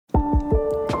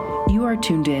are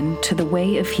tuned in to the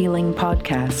Way of Healing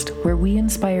podcast, where we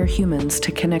inspire humans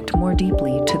to connect more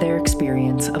deeply to their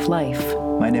experience of life.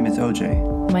 My name is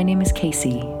OJ. My name is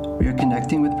Casey. We are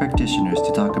connecting with practitioners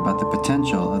to talk about the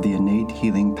potential of the innate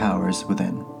healing powers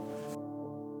within.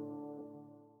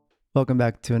 Welcome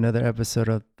back to another episode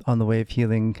of On the Way of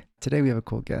Healing. Today we have a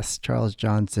cool guest, Charles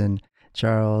Johnston.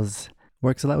 Charles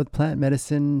works a lot with plant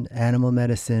medicine, animal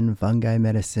medicine, fungi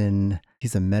medicine.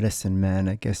 He's a medicine man,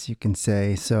 I guess you can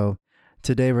say. So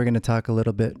today we're going to talk a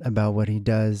little bit about what he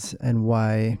does and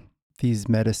why these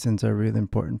medicines are really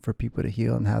important for people to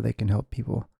heal and how they can help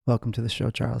people. Welcome to the show,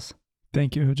 Charles.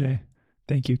 Thank you, OJ.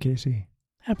 Thank you, Casey.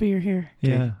 Happy you're here.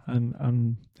 Yeah,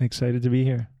 I'm excited to be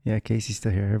here. Yeah, Casey's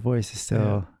still here. Her voice is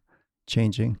still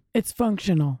changing. It's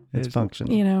functional. It's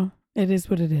functional. You know, it is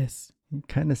what it is. You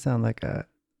kind of sound like a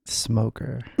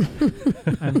smoker.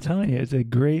 I'm telling you, it's a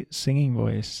great singing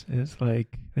voice. It's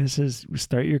like, this is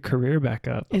start your career back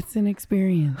up. It's an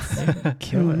experience.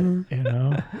 Kill it, you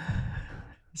know?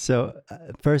 So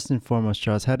first and foremost,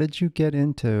 Charles, how did you get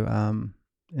into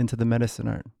the medicine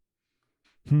art?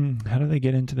 How did I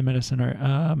get into the medicine art?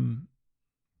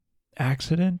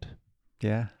 Accident?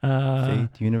 Yeah. Fate,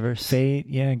 universe. Fate,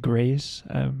 yeah, grace.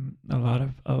 A lot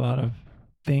of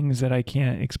things that I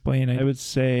can't explain. I would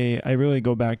say I really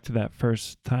go back to that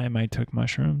first time I took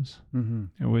mushrooms,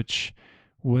 which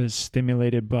was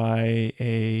stimulated by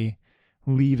a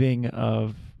leaving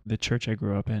of the church I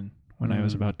grew up in when I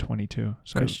was about 22.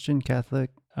 So, Christian, Catholic?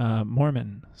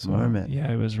 Mormon. So, Mormon.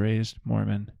 Yeah, I was raised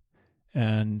Mormon.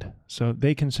 And so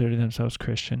they consider themselves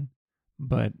Christian,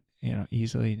 but, you know,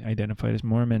 easily identified as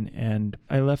Mormon. And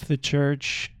I left the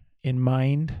church in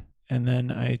mind, and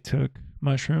then I took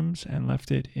mushrooms and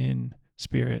left it in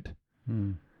spirit.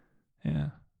 Yeah.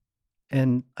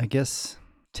 And I guess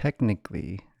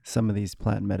technically some of these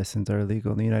plant medicines are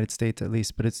illegal in the United States, at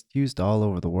least, but it's used all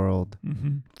over the world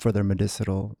for their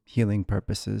medicinal healing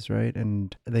purposes, right?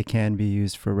 And they can be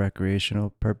used for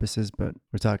recreational purposes, but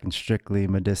we're talking strictly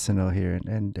medicinal here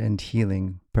and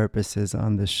healing purposes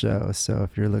on the show. So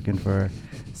if you're looking for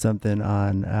something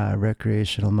on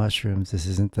recreational mushrooms, this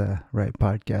isn't the right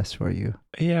podcast for you.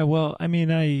 Yeah, well, I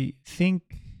mean, I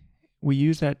think we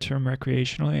use that term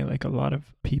recreationally, like a lot of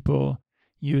people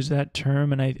use that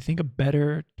term, and I think a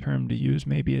better term to use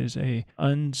maybe is a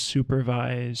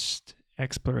unsupervised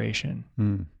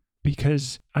exploration.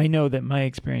 Because I know that my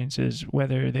experiences,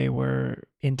 whether they were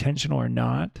intentional or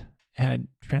not, had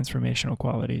transformational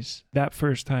qualities. That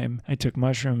first time I took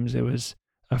mushrooms, it was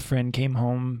a friend came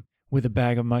home with a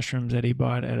bag of mushrooms that he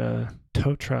bought at a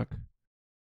tow truck,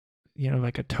 you know,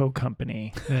 like a tow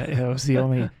company. That was the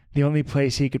only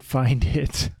place he could find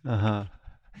it.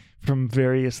 From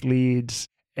various leads,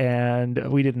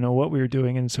 and we didn't know what we were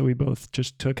doing, and so we both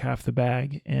just took half the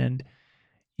bag. And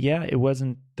yeah, there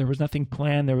was nothing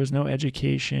planned, there was no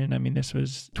education. I mean, this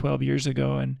was 12 years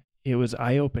ago, and it was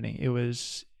eye-opening, it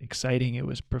was exciting, it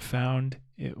was profound,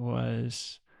 it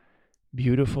was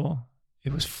beautiful,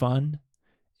 it was fun.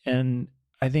 And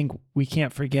I think we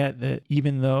can't forget that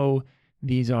even though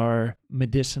these are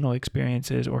medicinal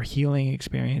experiences or healing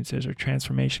experiences or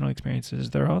transformational experiences,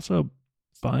 they're also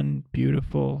fun,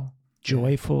 beautiful,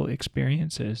 joyful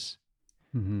experiences.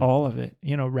 All of it,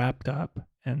 you know, wrapped up.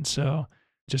 And so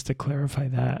just to clarify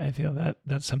that, I feel that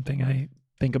that's something I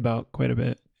think about quite a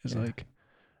bit, is like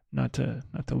not to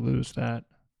lose that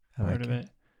part of it.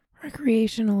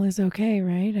 Recreational is okay,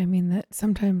 right? I mean, that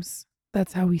sometimes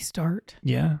that's how we start.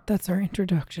 Yeah. That's our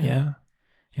introduction. Yeah.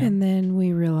 And then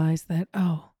we realize that,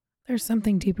 oh, there's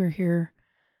something deeper here.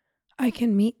 I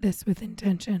can meet this with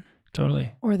intention.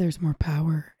 Totally. Or there's more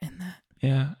power in that.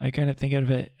 Yeah, I kind of think of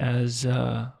it as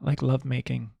like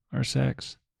lovemaking or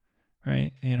sex,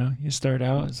 right? You know, you start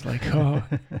out, it's like, oh,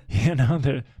 you know,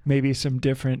 there may be some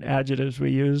different adjectives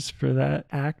we use for that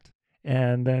act.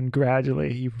 And then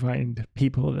gradually you find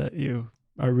people that you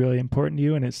are really important to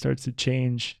you, and it starts to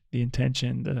change the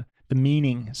intention, the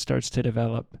meaning starts to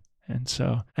develop. And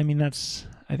so, I mean, I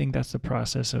think that's the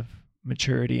process of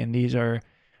maturity. And these are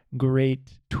great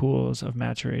tools of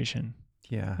maturation.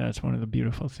 Yeah. That's one of the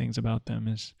beautiful things about them,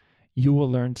 is you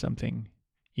will learn something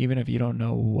even if you don't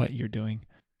know what you're doing.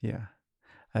 Yeah.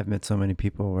 I've met so many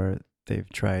people where they've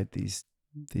tried these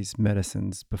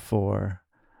medicines before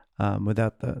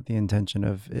without the intention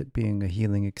of it being a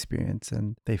healing experience,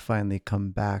 and they finally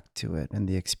come back to it, and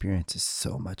the experience is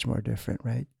so much more different,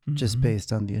 right? Just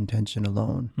based on the intention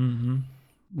alone.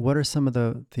 What are some of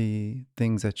the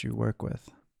things that you work with?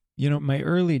 You know, my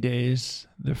early days,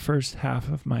 the first half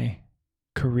of my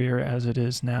career as it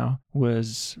is now,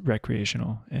 was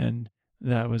recreational, and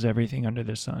that was everything under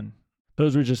the sun.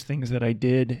 those were just things that I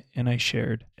did and I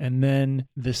shared. And then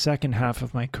the second half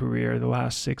of my career, the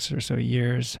last 6 or so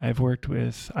years, I've worked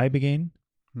with Ibogaine.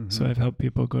 So I've helped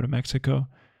people go to Mexico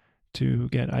to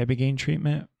get Ibogaine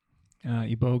treatment.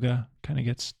 Iboga kind of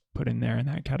gets put in there in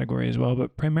that category as well,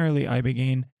 but primarily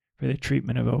Ibogaine for the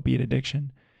treatment of opiate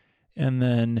addiction. And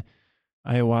then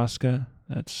ayahuasca,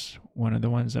 that's one of the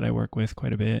ones that I work with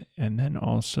quite a bit. And then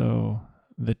also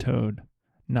the toad,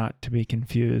 not to be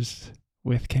confused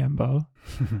with Cambo.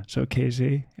 So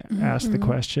Casey asked the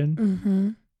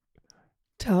question.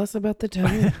 Tell us about the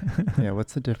toad. Yeah,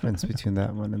 what's the difference between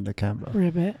that one and the Cambo?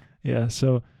 Ribbit. Yeah,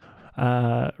 so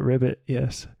ribbit,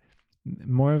 yes.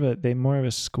 More of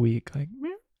a squeak, like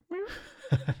meow, meow.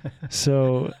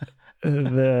 So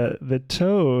the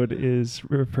toad is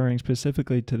referring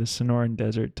specifically to the Sonoran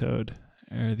desert toad,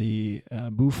 or the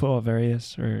Bufo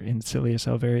alvarius or Incilius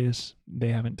alvarius. They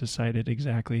haven't decided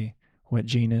exactly what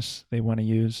genus they want to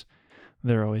use.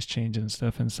 They're always changing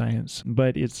stuff in science.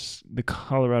 But it's the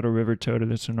Colorado River toad or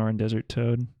the Sonoran desert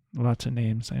toad. Lots of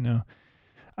names, I know.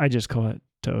 I just call it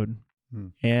toad.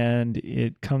 And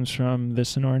it comes from the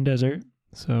Sonoran Desert.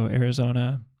 So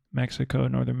Arizona, Mexico,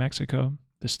 northern Mexico,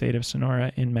 the state of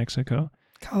Sonora in Mexico.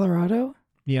 Colorado?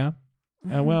 Yeah.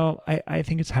 Well, I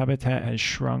think its habitat has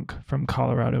shrunk from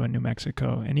Colorado and New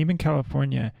Mexico. And even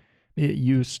California, it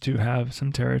used to have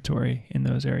some territory in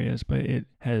those areas, but it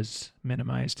has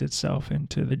minimized itself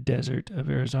into the desert of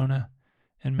Arizona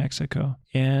and Mexico.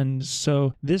 And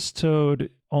so this toad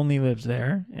only lives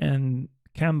there. And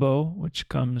Cambo, which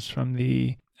comes from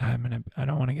the, I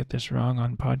don't want to get this wrong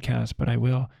on podcast, but I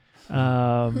will.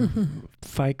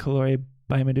 Phycoloria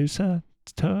bimedusa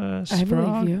frog. I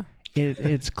believe you.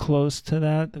 It's close to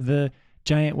that. The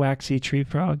giant waxy tree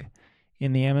frog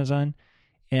in the Amazon.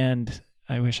 And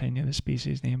I wish I knew the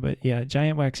species name, but yeah,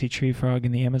 giant waxy tree frog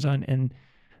in the Amazon. And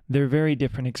they're very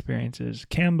different experiences.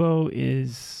 Cambo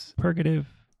is purgative.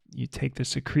 You take the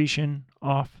secretion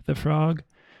off the frog,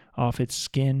 off its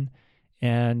skin,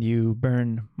 and you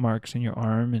burn marks in your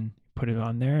arm and put it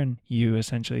on there, and you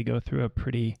essentially go through a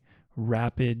pretty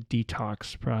rapid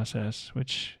detox process,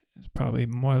 which is probably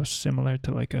more similar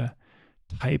to like a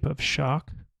type of shock,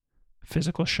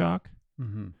 physical shock.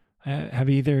 Have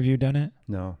either of you done it?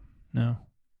 No.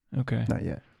 Okay. Not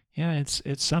yet. Yeah,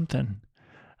 it's something.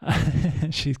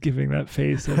 She's giving that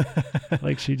face of,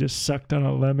 like she just sucked on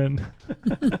a lemon.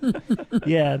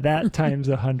 Yeah, that times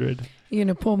 100. You're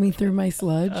going to pull me through my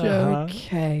sludge?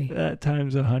 Okay. That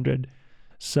times 100.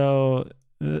 So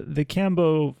the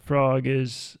Cambo frog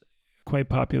is quite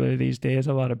popular these days.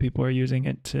 A lot of people are using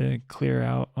it to clear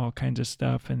out all kinds of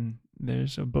stuff, and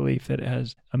there's a belief that it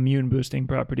has immune boosting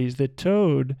properties. The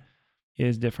toad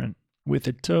is different. With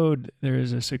the toad, there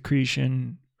is a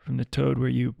secretion from the toad where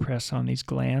you press on these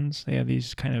glands. They have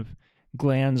these kind of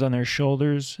glands on their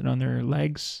shoulders and on their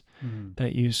legs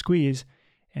that you squeeze,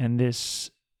 and this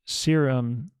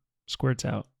serum squirts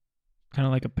out, kind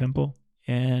of like a pimple,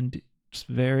 and it's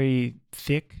very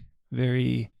thick,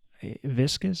 very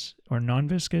viscous or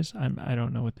non-viscous. I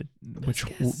don't know which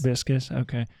viscous.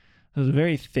 Okay, so it's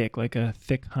very thick, like a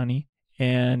thick honey,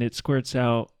 and it squirts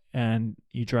out, and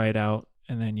you dry it out,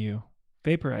 and then you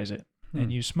vaporize it,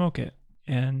 and you smoke it.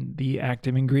 And the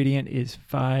active ingredient is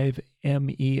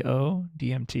 5-MeO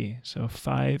DMT, so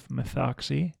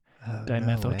 5-methoxy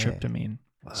dimethyltryptamine.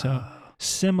 Wow. So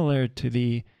similar to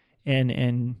the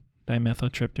NN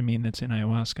dimethyltryptamine that's in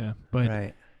ayahuasca,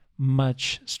 but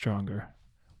much stronger.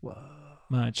 Whoa.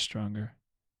 Much stronger.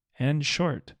 And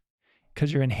short,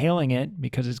 because you're inhaling it,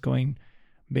 because it's going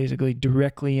basically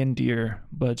directly into your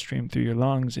bloodstream through your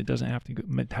lungs. It doesn't have to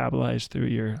metabolize through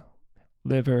your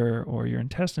liver or your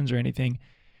intestines or anything.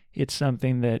 It's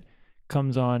something that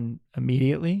comes on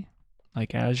immediately.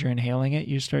 Like as you're inhaling it,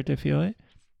 you start to feel it.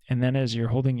 And then as you're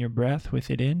holding your breath with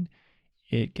it in,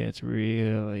 it gets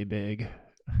really big.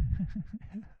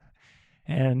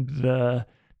 And the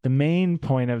main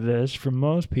point of this for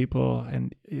most people,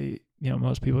 and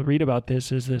most people read about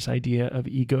this, is this idea of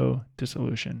ego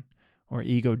dissolution or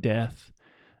ego death,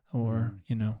 or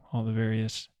all the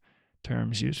various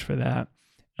terms used for that.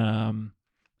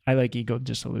 I like ego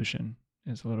dissolution.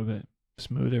 It's a little bit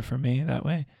smoother for me that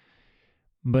way.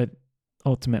 But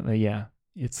ultimately, yeah,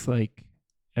 it's like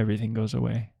everything goes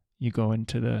away. You go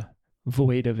into the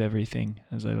void of everything,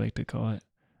 as I like to call it.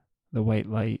 The white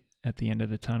light at the end of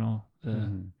the tunnel,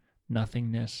 the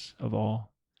nothingness of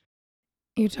all.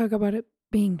 You talk about it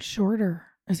being shorter.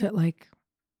 Is it like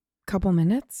a couple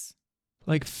minutes?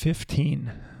 Like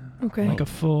 15. Okay. Like a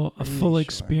full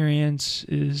experience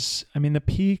is, the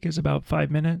peak is about 5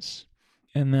 minutes,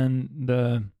 and then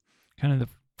the kind of the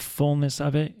fullness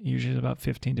of it usually is about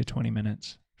 15 to 20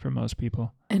 minutes for most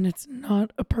people. And it's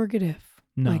not a purgative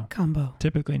No. like combo.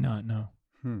 Typically not, no.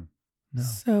 Hmm. No.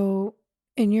 So,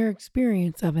 in your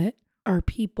experience of it, are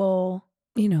people,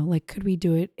 like, could we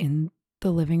do it in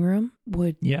the living room?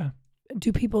 Yeah.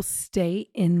 Do people stay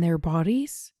in their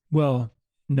bodies? Well,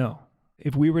 no.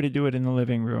 If we were to do it in the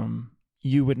living room,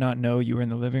 you would not know you were in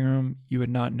the living room. You would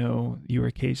not know you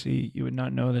were Casey. You would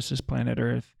not know this is planet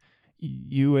Earth.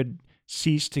 You would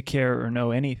cease to care or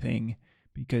know anything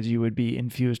because you would be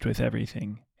infused with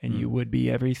everything. And you would be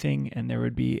everything, and there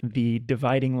would be the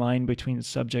dividing line between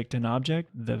subject and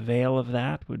object. The veil of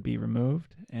that would be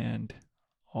removed, and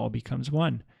all becomes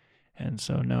one. And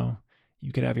so, no,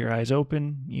 you could have your eyes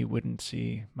open. You wouldn't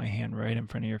see my hand right in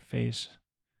front of your face.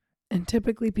 And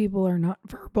typically people are not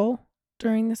verbal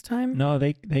during this time? No,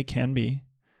 they can be.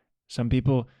 Some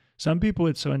people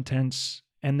it's so intense,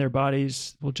 and their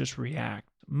bodies will just react.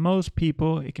 Most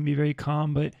people, it can be very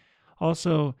calm, but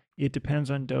also it depends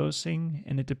on dosing,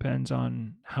 and it depends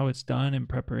on how it's done in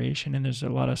preparation. And there's a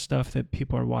lot of stuff that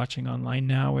people are watching online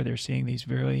now where they're seeing these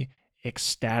very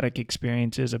ecstatic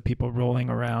experiences of people rolling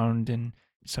around and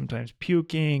sometimes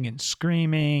puking and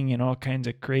screaming and all kinds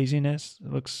of craziness.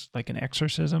 It looks like an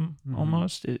exorcism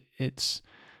almost. It's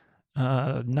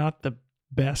not the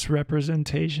best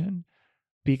representation,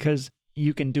 because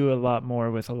you can do a lot more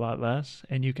with a lot less,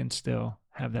 and you can still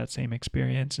have that same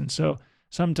experience. And so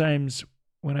sometimes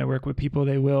when I work with people,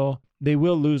 they will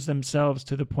lose themselves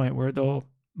to the point where they'll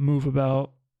move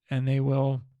about and they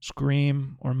will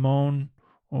scream or moan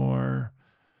or,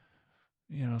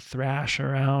 thrash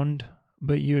around,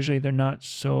 but usually they're not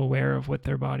so aware of what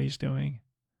their body's doing.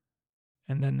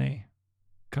 And then they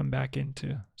come back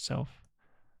into self.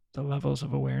 The levels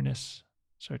of awareness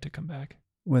start to come back.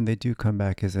 When they do come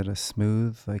back, is it a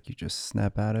smooth, like you just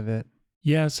snap out of it?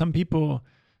 Yeah, some people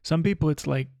it's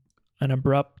like an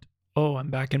abrupt, oh, I'm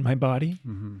back in my body.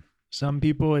 Mm-hmm. Some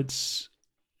people it's,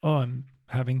 oh, I'm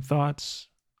having thoughts.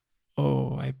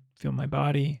 Oh, I feel my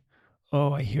body.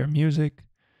 Oh, I hear music.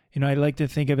 I like to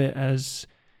think of it as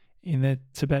in the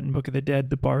Tibetan Book of the Dead,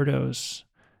 the bardos.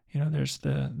 There's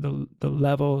the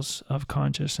levels of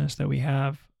consciousness that we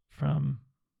have from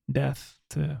death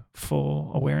to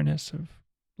full awareness of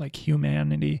like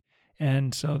humanity.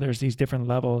 And so there's these different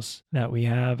levels that we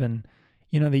have, and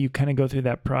that you kind of go through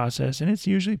that process, and it's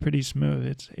usually pretty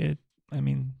smooth.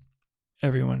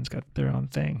 Everyone's got their own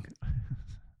thing.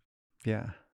 Yeah.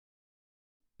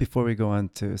 Before we go on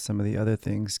to some of the other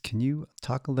things, can you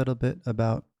talk a little bit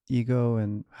about ego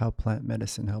and how plant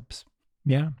medicine helps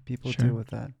people sure. deal with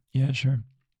that? Yeah, sure.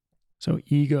 So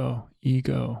ego,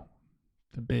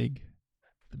 the big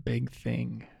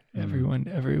thing.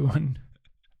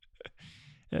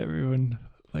 Everyone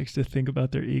likes to think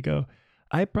about their ego.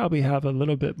 I probably have a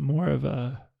little bit more of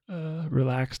a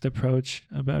relaxed approach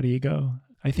about ego.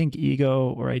 I think ego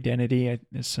or identity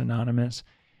is synonymous,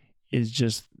 is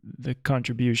just the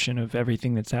contribution of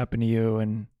everything that's happened to you,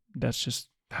 and that's just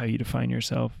how you define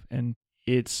yourself. And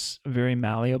it's very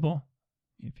malleable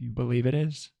if you believe it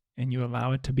is, and you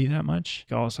allow it to be that much.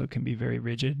 It also can be very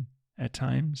rigid at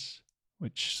times,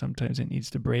 which sometimes it needs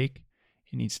to break.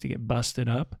 It needs to get busted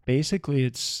up. Basically,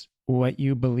 it's what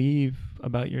you believe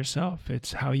about yourself.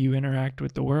 It's how you interact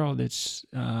with the world. It's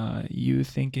you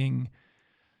thinking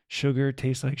sugar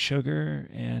tastes like sugar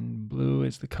and blue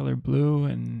is the color blue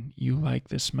and you like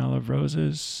the smell of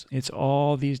roses. It's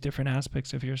all these different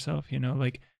aspects of yourself.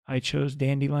 Like I chose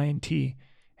dandelion tea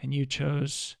and you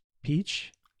chose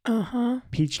peach.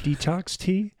 Peach detox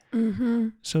tea.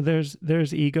 So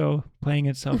there's ego playing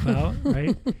itself out,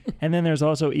 right? And then there's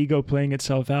also ego playing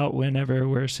itself out whenever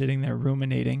we're sitting there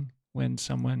ruminating, when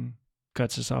someone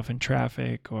cuts us off in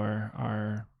traffic or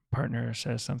our partner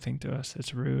says something to us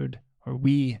that's rude or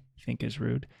we think is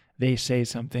rude. They say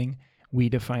something, we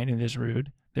define it as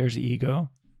rude. There's ego,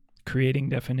 creating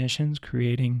definitions,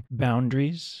 creating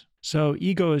boundaries. So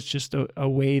ego is just a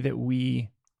way that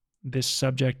this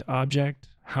subject object,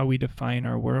 how we define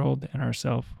our world and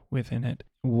ourself within it.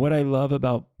 What I love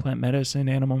about plant medicine,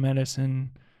 animal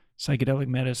medicine, psychedelic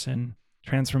medicine,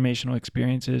 transformational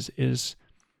experiences is,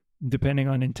 depending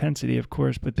on intensity, of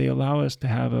course, but they allow us to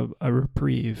have a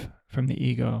reprieve from the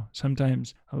ego.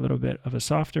 Sometimes a little bit of a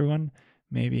softer one.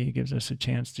 Maybe it gives us a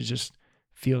chance to just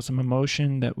feel some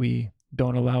emotion that we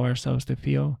don't allow ourselves to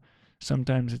feel.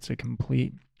 Sometimes it's a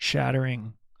complete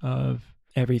shattering of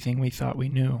everything we thought we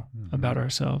knew about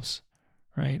ourselves,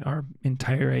 right? Our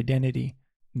entire identity,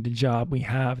 the job we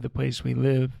have, the place we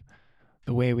live,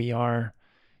 the way we are.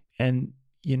 And,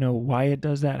 why it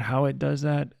does that, how it does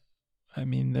that. I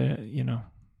mean,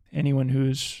 anyone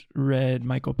who's read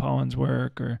Michael Pollan's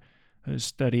work or has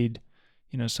studied,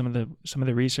 some of the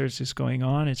research that's going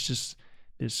on. It's just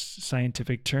this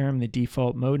scientific term, the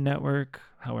default mode network,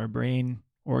 how our brain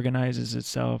organizes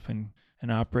itself and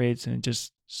operates, and it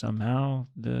just somehow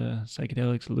the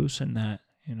psychedelics loosen that.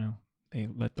 They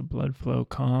let the blood flow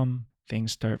calm,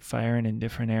 things start firing in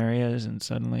different areas, and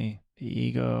suddenly the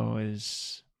ego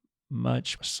is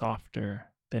much softer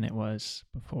than it was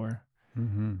before.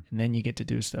 Mm-hmm. And then you get to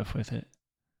do stuff with it.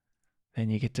 Then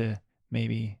you get to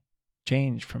maybe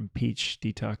change from peach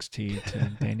detox tea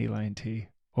to dandelion tea.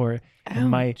 Or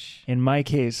Ouch. in my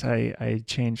case, I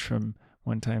changed from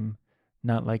one time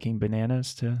not liking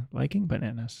bananas to liking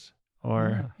bananas.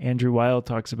 Or Andrew Weil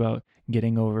talks about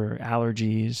getting over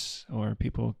allergies, or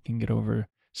people can get over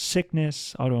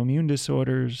sickness, autoimmune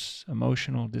disorders,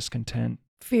 emotional discontent.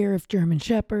 Fear of German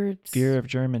Shepherds. Fear of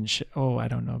German. I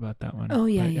don't know about that one. Oh,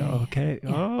 yeah, But, yeah. Okay.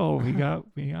 Yeah. Oh, we got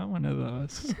one of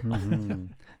those. Mm-hmm.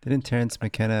 Didn't Terrence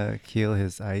McKenna heal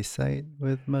his eyesight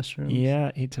with mushrooms?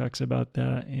 Yeah, he talks about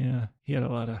that. Yeah, he had a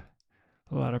lot of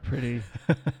pretty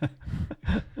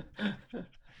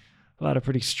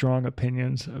strong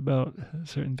opinions about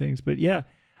certain things. But yeah,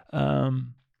 I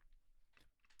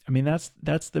mean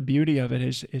that's the beauty of it.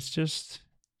 It's just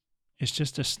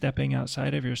a stepping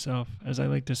outside of yourself. As I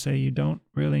like to say, you don't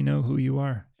really know who you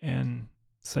are, and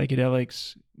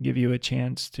psychedelics give you a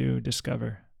chance to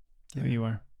discover who you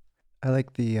are. I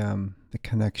like the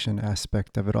connection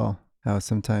aspect of it all. How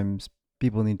sometimes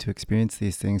people need to experience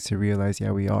these things to realize,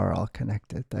 yeah, we are all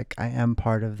connected. Like, I am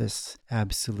part of this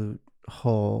absolute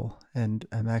whole, and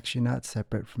I'm actually not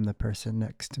separate from the person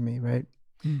next to me, right?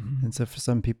 Mm-hmm. And so for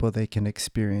some people, they can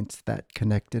experience that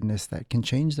connectedness that can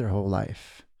change their whole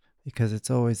life, because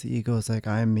it's always the ego is like,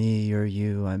 I'm me, you're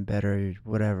you, I'm better,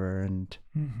 whatever. And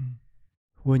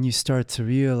when you start to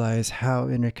realize how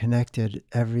interconnected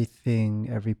everything,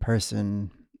 every person,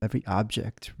 every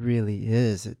object really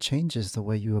is, it changes the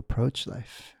way you approach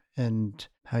life and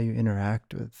how you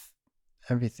interact with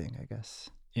everything, I guess.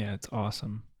 Yeah, it's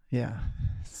awesome. Yeah.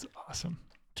 It's awesome.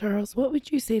 Charles, what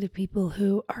would you say to people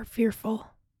who are fearful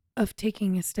of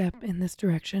taking a step in this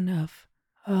direction of,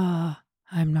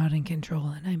 I'm not in control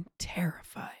and I'm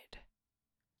terrified?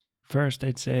 First,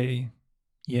 I'd say,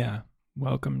 yeah,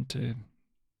 welcome to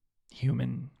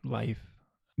human life.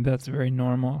 That's very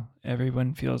normal.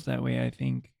 Everyone feels that way, I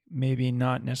think. Maybe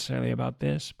not necessarily about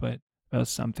this, but about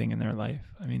something in their life.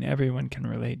 I mean, everyone can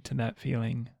relate to that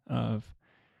feeling of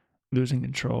losing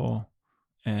control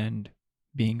and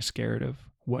being scared of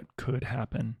what could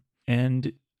happen.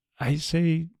 And I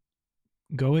say,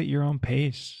 go at your own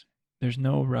pace. There's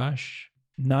no rush.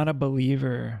 Not a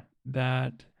believer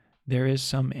that there is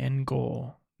some end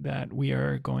goal, that we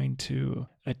are going to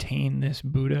attain this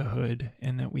Buddhahood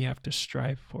and that we have to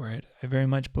strive for it. I very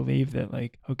much believe that,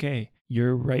 like, okay,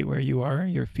 you're right where you are.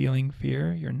 You're feeling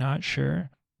fear. You're not sure.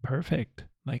 Perfect.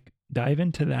 Like, dive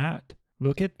into that.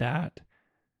 Look at that.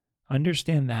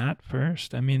 Understand that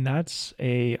first. I mean, that's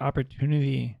a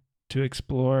opportunity to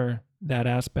explore that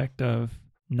aspect of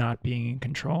not being in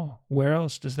control. Where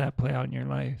else does that play out in your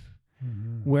life?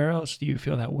 Mm-hmm. Where else do you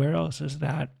feel that? Where else is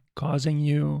that causing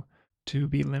you to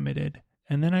be limited?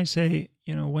 And then I say,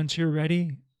 once you're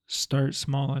ready, start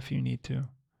small if you need to.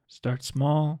 Start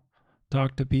small,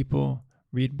 talk to people,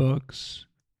 read books.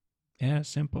 Yeah,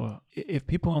 simple. If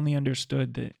people only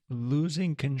understood that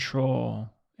losing control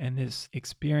and this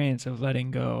experience of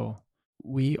letting go,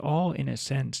 we all, in a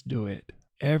sense, do it.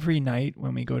 Every night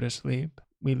when we go to sleep,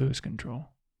 we lose control.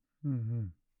 Mm-hmm.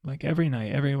 Like every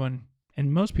night, everyone,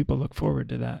 and most people look forward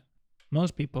to that.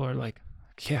 Most people are like,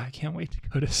 yeah, I can't wait to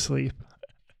go to sleep.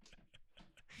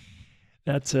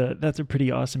 That's a pretty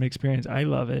awesome experience. I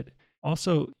love it.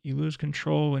 Also, you lose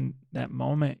control in that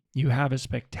moment. You have a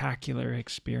spectacular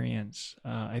experience.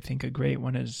 I think a great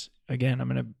one is, again, I'm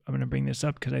gonna bring this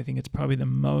up because I think it's probably the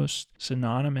most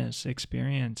synonymous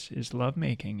experience is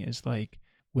lovemaking. Is like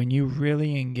when you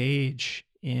really engage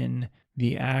in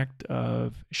the act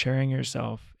of sharing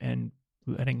yourself and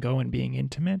letting go and being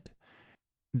intimate.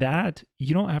 That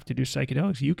you don't have to do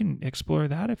psychedelics. You can explore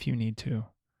that if you need to,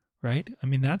 right? I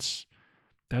mean, that's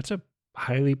a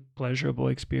highly pleasurable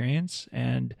experience,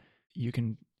 and you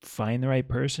can find the right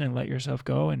person and let yourself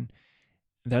go, and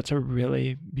that's a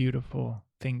really beautiful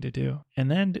thing to do. And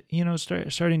then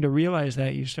starting to realize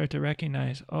that, you start to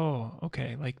recognize, oh,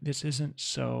 okay, like this isn't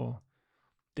so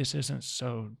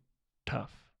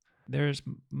tough. There's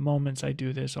moments I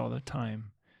do this all the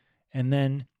time. And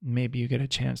then maybe you get a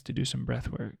chance to do some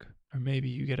breath work, or maybe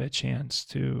you get a chance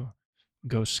to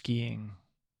go skiing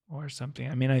or something.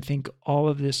 I mean, I think all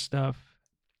of this stuff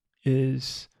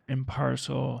is in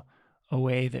parcel a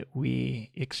way that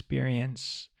we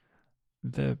experience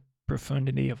the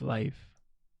profundity of life.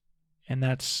 And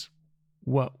that's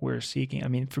what we're seeking. I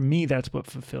mean, for me, that's what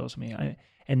fulfills me.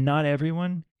 And not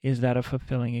everyone is that a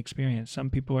fulfilling experience. Some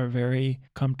people are very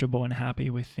comfortable and happy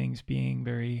with things being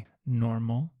very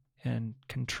normal and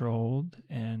controlled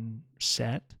and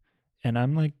set. And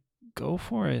I'm like, go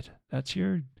for it. That's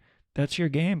your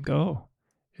game. Go,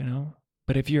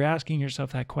 But if you're asking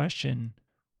yourself that question,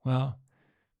 well,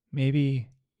 maybe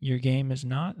your game is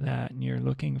not that and you're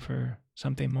looking for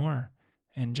something more.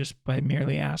 And just by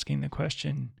merely asking the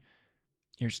question,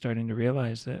 you're starting to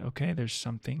realize that, okay, there's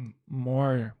something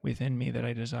more within me that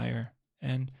I desire,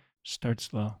 and start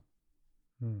slow.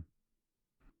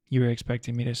 You were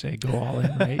expecting me to say go all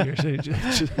in, right? You're saying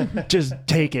just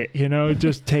take it,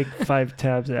 just take 5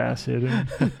 tabs of acid,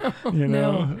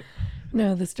 and,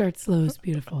 No, the start slow is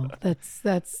beautiful. That's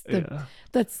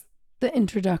the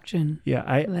introduction.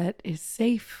 Yeah, that is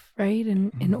safe, right?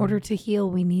 And in order to heal,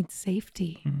 we need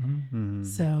safety.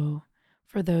 So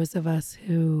for those of us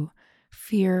who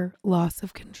fear loss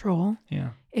of control,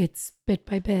 it's bit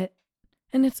by bit,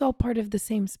 and it's all part of the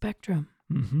same spectrum,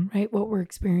 right? What we're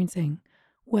experiencing,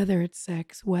 whether it's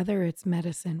sex, whether it's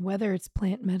medicine, whether it's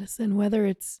plant medicine, whether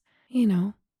it's,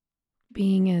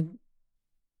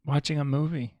 watching a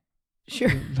movie.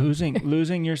 Sure.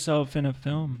 losing yourself in a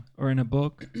film or in a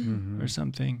book or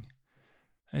something.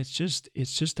 It's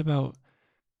just about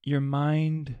your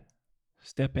mind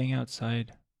stepping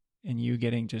outside and you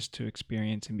getting just to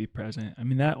experience and be present. I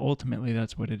mean,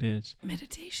 that's what it is.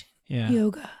 Meditation. Yeah.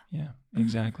 Yoga. Yeah,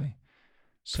 exactly.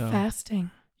 So fasting.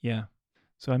 Yeah.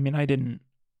 So, I mean,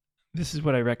 this is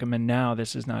what I recommend now.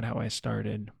 This is not how I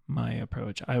started my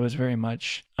approach. I was very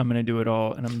much, I'm going to do it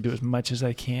all and I'm going to do as much as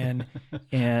I can.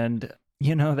 And,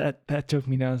 that took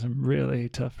me down some really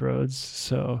tough roads.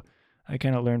 So I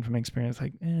kind of learned from experience,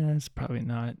 like, it's probably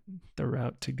not the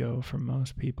route to go for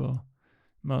most people.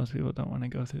 Most people don't want to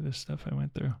go through this stuff I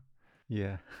went through.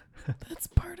 Yeah. That's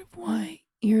part of why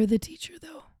you're the teacher,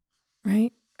 though,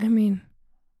 right? I mean,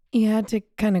 you had to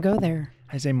kind of go there.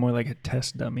 I say more like a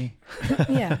test dummy.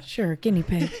 Yeah, sure. Guinea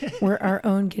pig. We're our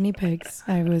own guinea pigs.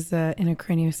 I was in a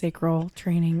craniosacral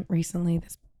training recently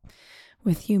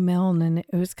with Hugh Milne, and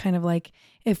it was kind of like,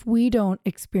 if we don't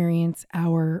experience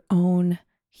our own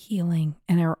healing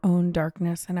and our own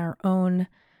darkness and our own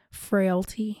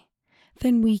frailty,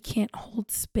 then we can't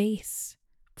hold space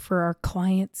for our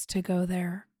clients to go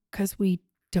there because we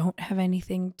don't have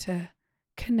anything to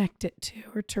connect it to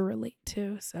or to relate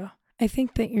to. So I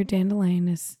think that your dandelion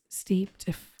is steeped.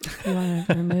 If you want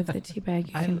to remove the tea bag,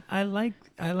 you can. I like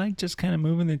just kind of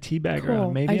moving the tea bag Cool.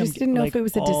 around. Maybe I just didn't know if it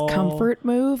was a discomfort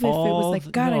move. If it was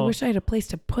like, God, I wish I had a place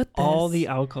to put this. All the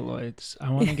alkaloids. I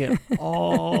want to get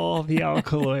all the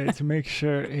alkaloids to make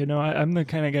sure. I'm the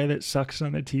kind of guy that sucks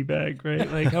on the tea bag,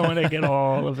 right? Like I want to get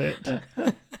all of it.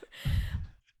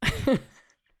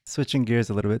 Switching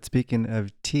gears a little bit. Speaking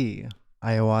of tea,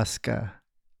 ayahuasca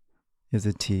is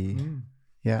a tea.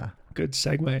 Yeah. Good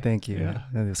segue. Thank you. Yeah.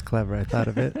 That was clever. I thought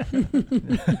of it.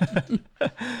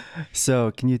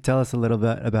 So can you tell us a little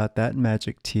bit about that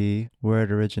magic tea, where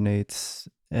it originates,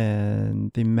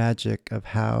 and the magic of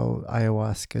how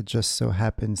ayahuasca just so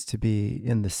happens to be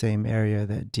in the same area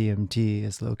that DMT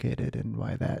is located, and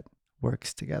why that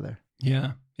works together?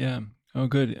 Yeah. Oh,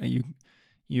 good.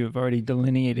 You have already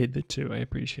delineated the two. I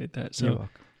appreciate that. You're welcome.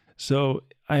 So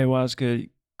ayahuasca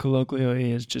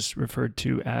colloquially is just referred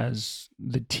to as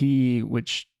the tea,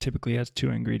 which typically has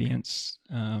 2 ingredients.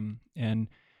 And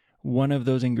one of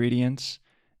those ingredients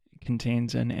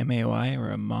contains an MAOI,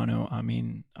 or a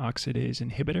monoamine oxidase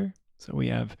inhibitor. So we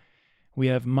have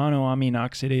monoamine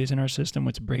oxidase in our system,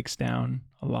 which breaks down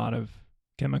a lot of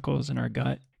chemicals in our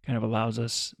gut, kind of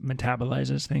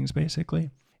metabolizes things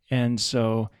basically. And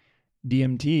so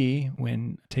DMT,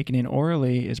 when taken in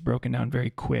orally, is broken down very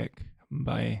quick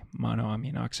by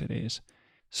monoamine oxidase.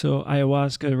 So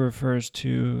ayahuasca refers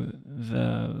to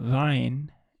the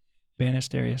vine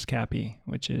Banisterius caapi,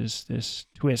 which is this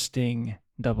twisting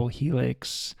double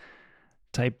helix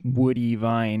type woody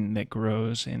vine that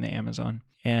grows in the Amazon.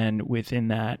 And within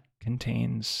that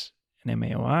contains an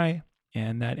MAOI,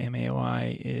 and that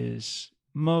MAOI is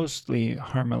mostly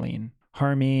harmaline.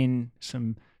 Harmine,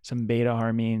 some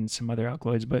beta-harmine, some other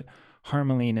alkaloids, but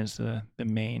harmaline is the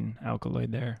main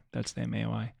alkaloid there. That's the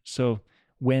MAOI. So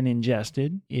when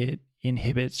ingested, it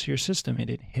inhibits your system. It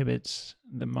inhibits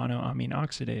the monoamine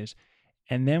oxidase.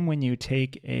 And then when you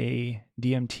take a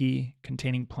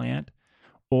DMT-containing plant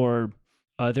or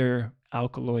other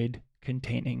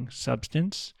alkaloid-containing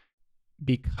substance,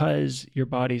 because your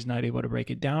body's not able to break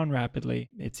it down rapidly,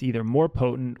 it's either more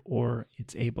potent or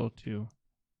it's able to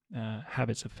have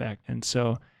its effect. And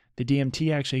so the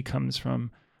DMT actually comes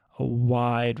from a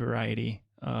wide variety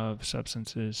of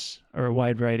substances or a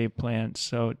wide variety of plants.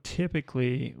 So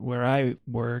typically where I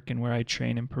work and where I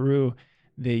train in Peru,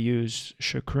 they use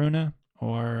chacruna,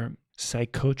 or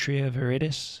Psychotria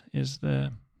viridis is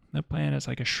the plant. It's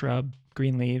like a shrub,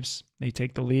 green leaves. They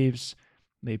take the leaves,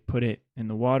 they put it in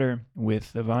the water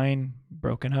with the vine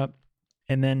broken up,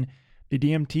 and then the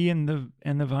DMT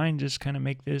and the vine just kind of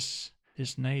make this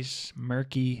nice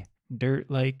murky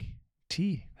dirt-like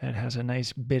tea that has a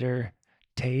nice bitter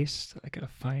taste, like a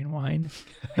fine wine.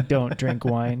 I don't drink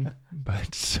wine,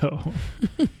 but so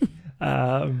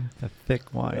A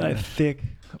thick wine. a thick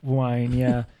wine,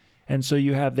 yeah. And so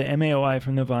you have the MAOI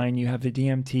from the vine, you have the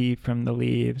DMT from the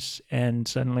leaves, and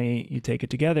suddenly you take it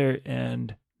together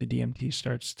and the DMT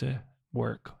starts to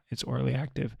work. It's orally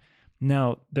active.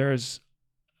 Now, there's,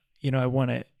 I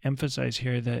want to emphasize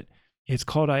here that it's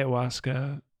called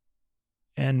ayahuasca,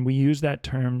 and we use that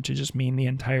term to just mean the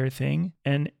entire thing.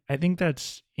 And I think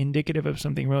that's indicative of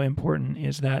something really important,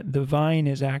 is that the vine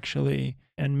is actually,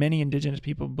 and many indigenous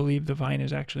people believe the vine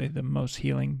is actually the most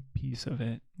healing piece of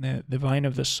it. The vine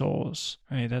of the souls,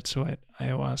 right? That's what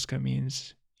ayahuasca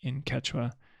means in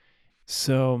Quechua.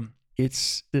 So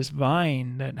it's this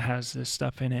vine that has this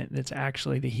stuff in it that's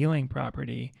actually the healing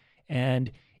property.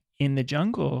 And in the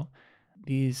jungle,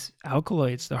 these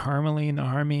alkaloids, the harmaline and the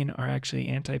harmine, are actually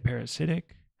antiparasitic.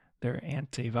 They're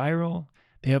antiviral.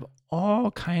 They have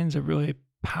all kinds of really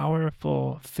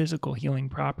powerful physical healing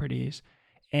properties.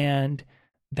 And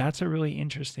that's a really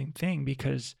interesting thing,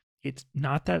 because it's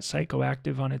not that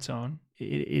psychoactive on its own.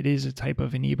 It is a type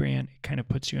of inebriant. It kind of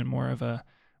puts you in more of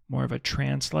a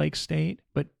trance-like state,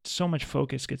 but so much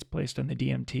focus gets placed on the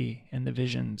DMT and the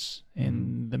visions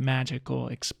and the magical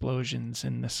explosions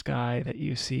in the sky that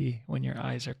you see when your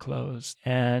eyes are closed.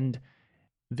 And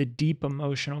the deep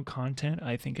emotional content,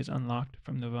 I think, is unlocked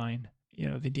from the vine.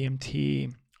 The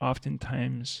DMT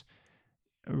oftentimes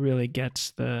really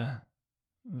gets the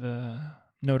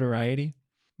notoriety,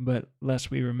 but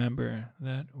lest we remember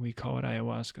that we call it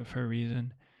ayahuasca for a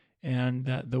reason, and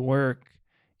that the work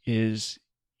is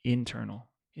internal.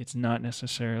 It's not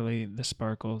necessarily the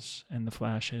sparkles and the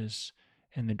flashes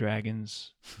and the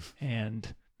dragons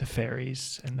and the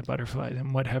fairies and the butterflies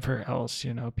and whatever else,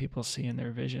 people see in their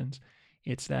visions.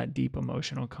 It's that deep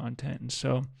emotional content. And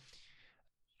so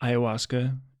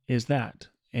ayahuasca is that.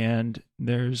 And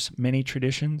there's many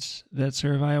traditions that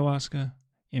serve ayahuasca.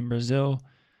 In Brazil,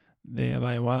 they have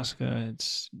ayahuasca.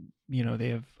 They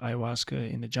have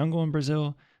ayahuasca in the jungle in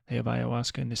Brazil. They have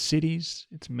ayahuasca in the cities.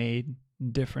 It's made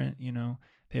different,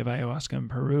 They have ayahuasca in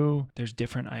Peru. There's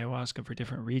different ayahuasca for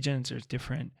different regions. There's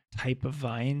different type of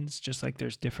vines, just like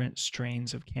there's different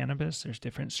strains of cannabis. There's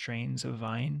different strains of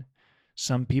vine.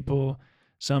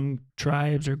 Some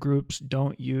tribes or groups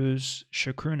don't use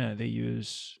chacruna. They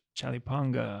use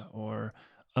chalipanga or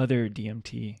other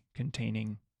DMT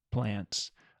containing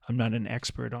plants. I'm not an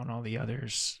expert on all the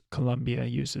others. Colombia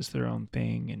uses their own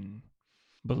thing, and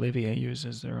Bolivia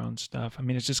uses their own stuff. I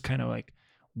mean, it's just kind of like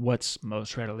what's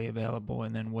most readily available,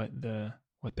 and then what the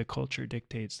culture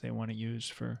dictates they want to use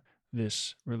for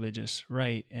this religious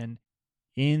rite. And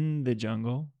in the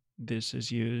jungle, this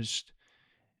is used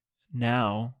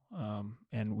now,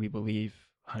 and we believe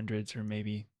hundreds or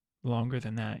maybe longer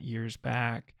than that, years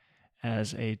back,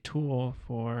 as a tool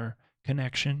for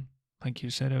connection. Like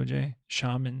you said, OJ,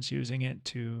 shamans using it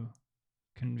to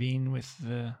convene with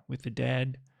the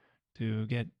dead, to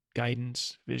get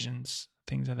guidance, visions,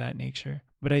 things of that nature.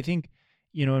 But I think,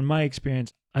 in my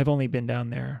experience, I've only been down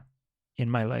there in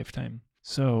my lifetime.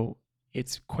 So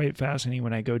it's quite fascinating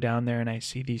when I go down there and I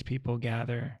see these people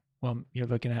gather. Well, you're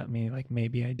looking at me like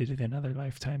maybe I did it in other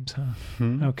lifetimes, huh?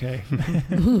 Okay.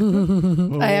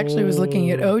 I actually was looking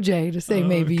at OJ to say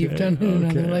maybe you've done it in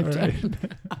another lifetime.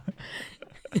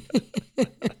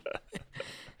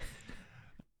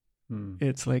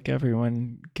 It's like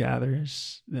everyone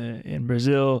gathers. In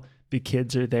Brazil, the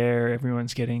kids are there.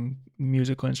 Everyone's getting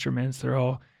musical instruments. They're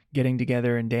all getting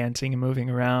together and dancing and moving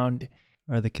around.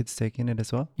 Are the kids taking it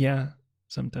as well? Yeah,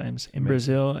 sometimes. In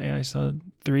Brazil, I saw a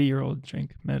 3-year-old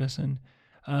drink medicine.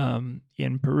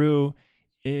 In Peru,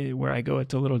 where I go,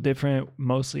 it's a little different.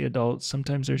 Mostly adults.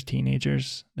 Sometimes there's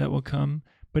teenagers that will come.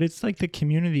 But it's like the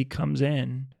community comes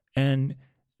in and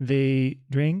they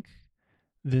drink.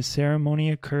 The ceremony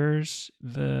occurs.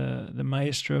 The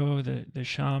maestro, the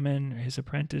shaman, his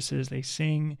apprentices, they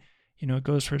sing. It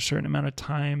goes for a certain amount of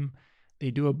time. They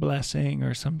do a blessing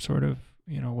or some sort of,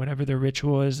 whatever the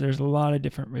ritual is. There's a lot of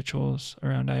different rituals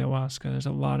around ayahuasca. There's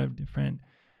a lot of different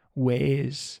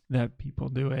ways that people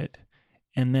do it.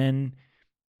 And then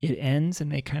it ends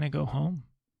and they kind of go home.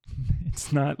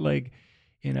 It's not like,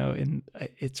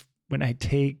 it's when I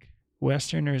take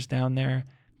Westerners down there,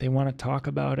 they want to talk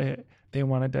about it. They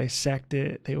want to dissect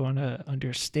it. They want to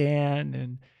understand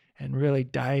and really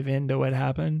dive into what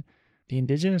happened. The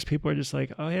indigenous people are just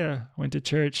like, oh yeah, went to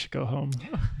church, go home.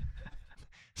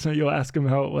 So you'll ask them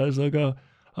how it was. They'll go,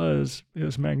 oh, it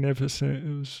was magnificent.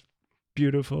 It was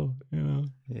beautiful. It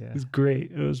was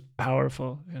great. It was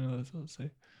powerful. That's what I'll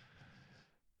say.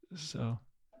 So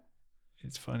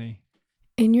it's funny.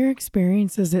 In your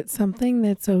experience, is it something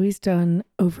that's always done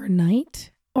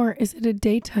overnight, or is it a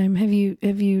daytime? Have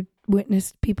you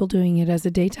witnessed people doing it as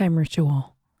a daytime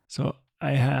ritual? So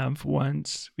I have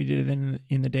once. We did it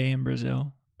in the day in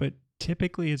Brazil, but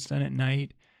typically it's done at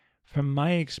night. From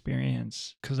my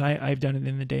experience, because I've done it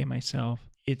in the day myself,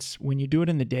 it's when you do it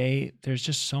in the day, there's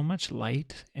just so much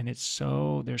light and there's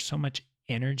so much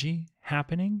energy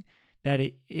happening that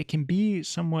it can be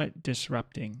somewhat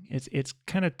disrupting. It's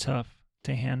kind of tough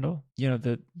to handle.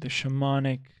 The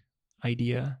shamanic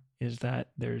idea is that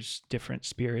there's different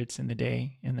spirits in the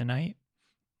day and the night,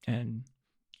 and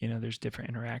there's different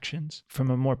interactions.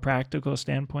 From a more practical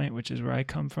standpoint, which is where I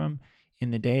come from,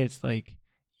 in the day it's like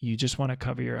you just want to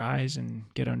cover your eyes and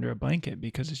get under a blanket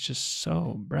because it's just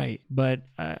so bright. But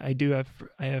I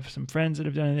have some friends that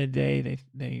have done it in the day.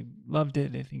 They loved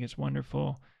it. They think it's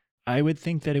wonderful. I would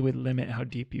think that it would limit how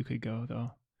deep you could go,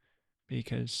 though,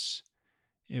 because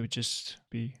it would just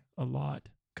be a lot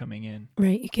coming in.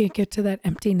 Right. You can't get to that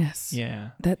emptiness. Yeah.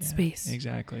 That space.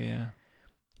 Exactly. Yeah.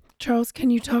 Charles,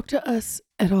 can you talk to us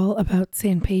at all about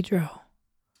San Pedro?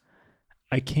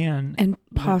 I can. And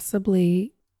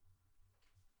possibly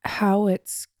how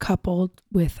it's coupled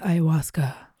with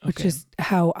ayahuasca, which is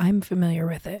how I'm familiar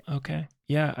with it. Okay.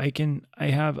 Yeah, I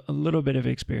have a little bit of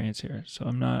experience here, so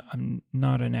I'm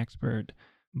not an expert,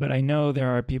 but I know there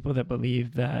are people that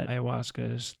believe that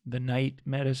ayahuasca is the night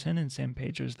medicine and San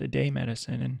Pedro is the day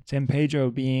medicine, and San Pedro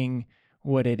being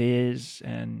what it is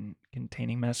and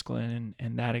containing mescaline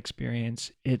and that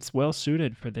experience, it's well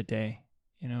suited for the day.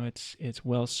 It's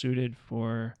well suited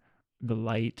for the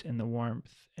light and the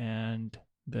warmth and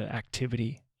the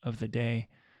activity of the day.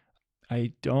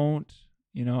 I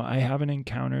haven't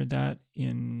encountered that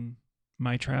in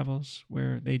my travels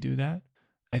where they do that.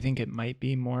 I think it might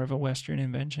be more of a Western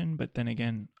invention, but then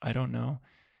again, I don't know,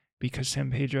 because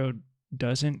San Pedro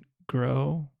doesn't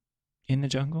grow in the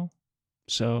jungle.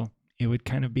 So it would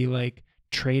kind of be like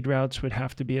trade routes would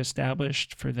have to be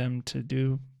established for them to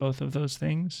do both of those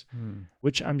things,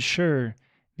 which I'm sure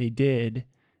they did.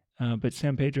 But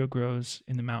San Pedro grows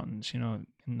in the mountains, in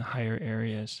the higher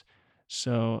areas.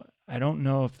 So I don't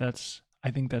know if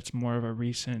I think that's more of a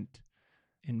recent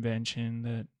invention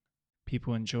that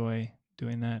people enjoy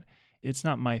doing that. It's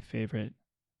not my favorite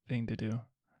thing to do.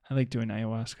 I like doing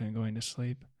ayahuasca and going to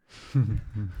sleep.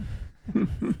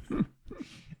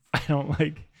 I don't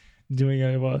like doing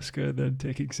ayahuasca, then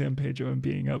taking San Pedro and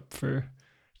being up for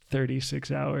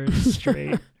 36 hours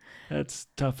straight. That's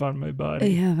tough on my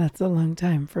body. Yeah, that's a long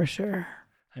time for sure.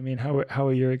 I mean, how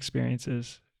are your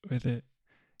experiences with it,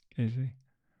 Casey?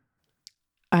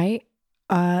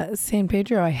 San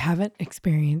Pedro, I haven't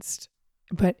experienced,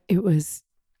 but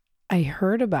I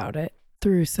heard about it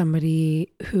through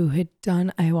somebody who had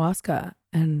done ayahuasca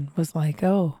and was like,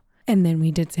 oh, and then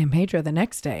we did San Pedro the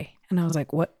next day. And I was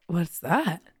like, what's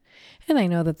that? And I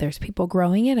know that there's people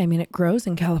growing it. I mean, it grows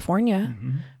in California,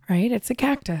 right? It's a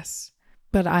cactus,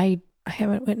 but I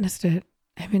haven't witnessed it.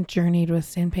 I haven't journeyed with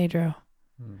San Pedro.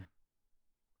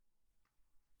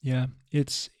 Yeah,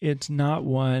 it's not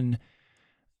one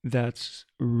that's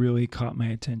really caught my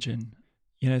attention.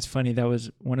 It's funny. That was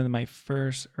one of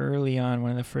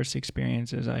the first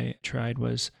experiences I tried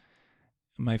was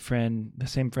my friend, the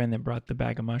same friend that brought the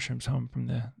bag of mushrooms home from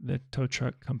the tow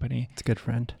truck company. It's a good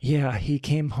friend. Yeah, he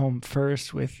came home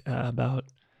first with about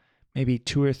maybe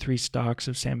 2 or 3 stalks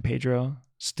of San Pedro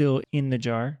still in the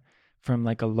jar from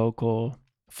like a local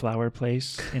flower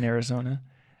place in Arizona.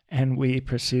 And we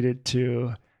proceeded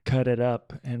to cut it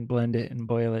up and blend it and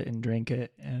boil it and drink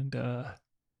it. And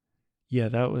yeah,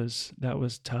 that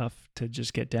was tough to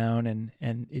just get down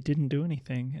and it didn't do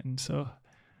anything. And so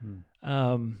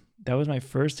that was my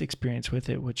first experience with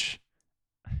it, which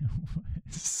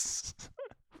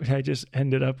I just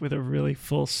ended up with a really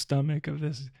full stomach of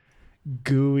this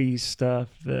gooey stuff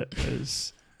that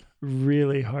was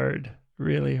really hard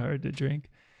to drink.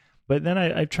 But then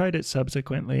I've tried it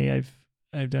subsequently.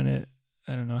 I've done it,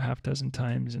 I don't know, half dozen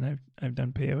times, and I've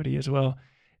done peyote as well.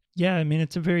 Yeah, I mean,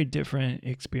 it's a very different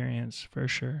experience for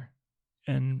sure.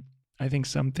 And I think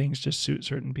some things just suit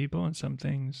certain people and some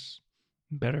things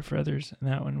better for others. And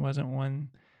that one wasn't one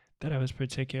that I was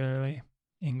particularly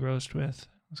engrossed with.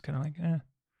 I was kind of like,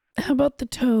 How about the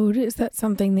toad? Is that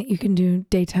something that you can do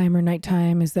daytime or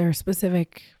nighttime? Is there a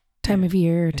specific time of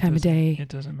year, time of day? It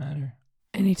doesn't matter.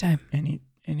 Anytime.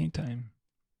 Anytime.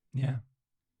 Yeah.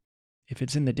 If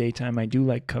it's in the daytime, I do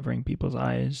like covering people's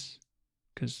eyes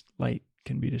because light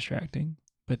can be distracting.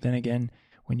 But then again,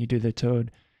 when you do the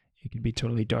toad, it can be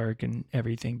totally dark and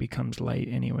everything becomes light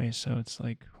anyway. So it's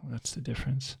like, what's the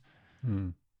difference?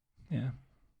 Yeah.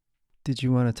 Did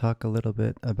you want to talk a little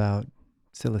bit about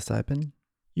psilocybin?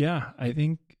 Yeah, I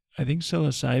think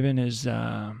psilocybin is.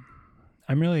 I'm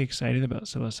really excited about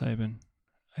psilocybin.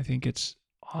 I think it's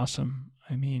awesome.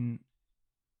 I mean,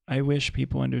 I wish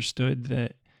people understood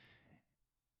that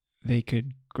they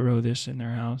could grow this in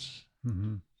their house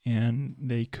and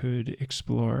they could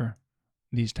explore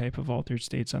these type of altered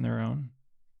states on their own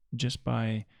just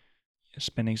by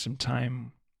spending some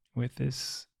time with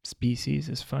this species,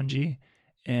 this fungi,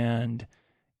 and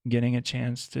getting a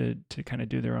chance to kind of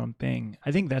do their own thing.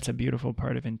 I think that's a beautiful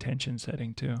part of intention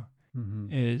setting too,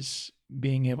 is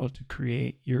being able to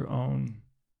create your own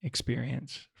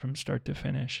experience from start to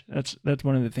finish. That's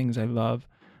one of the things I love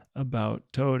about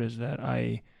Toad is that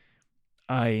I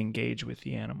engage with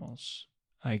the animals.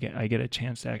 I get a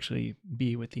chance to actually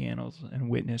be with the animals and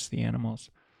witness the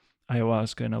animals.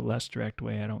 Ayahuasca in a less direct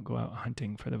way. I don't go out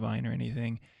hunting for the vine or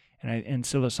anything. And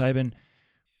psilocybin,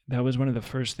 that was one of the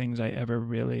first things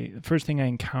the first thing I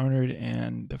encountered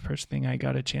and the first thing I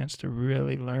got a chance to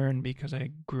really learn because I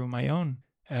grew my own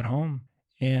at home,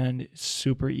 and it's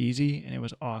super easy and it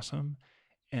was awesome.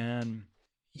 And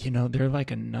they're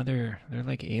like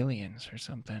aliens or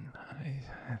something.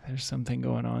 There's something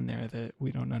going on there that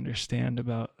we don't understand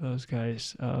about those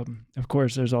guys. Of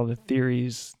course, there's all the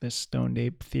theories, the stoned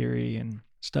ape theory and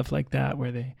stuff like that,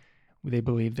 where they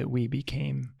believe that we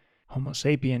became Homo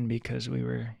sapien because we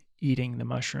were eating the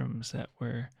mushrooms that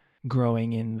were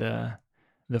growing in the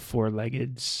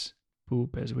four-legged's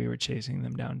poop as we were chasing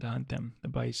them down to hunt them, the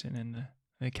bison and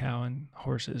the cow and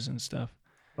horses and stuff.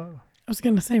 Oh. I was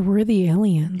going to say, we're the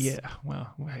aliens. Yeah,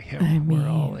 well, we're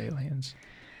all aliens.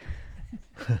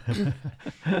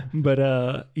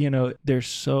 But, they're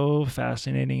so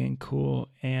fascinating and cool,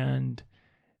 and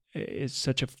it's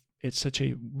such a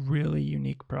really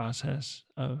unique process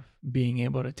of being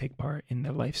able to take part in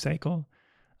the life cycle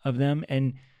of them.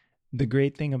 And the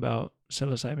great thing about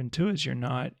psilocybin too is you're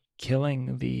not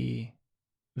killing the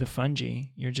fungi,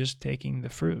 you're just taking the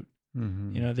fruit.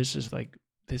 This is like,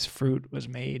 this fruit was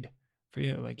made for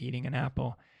you, like eating an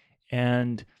apple.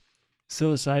 And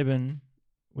psilocybin,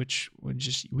 which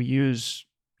we use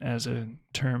as a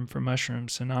term for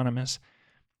mushrooms, synonymous,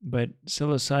 but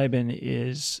psilocybin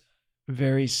is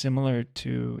very similar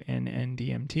to an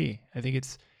NDMT. I think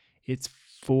it's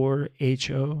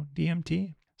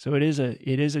 4-HO-DMT. So it is a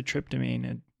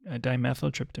tryptamine, a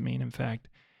dimethyltryptamine, in fact,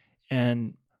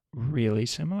 and really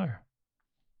similar.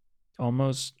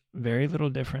 Almost very little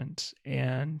difference.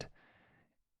 And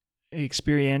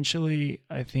experientially,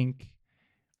 I think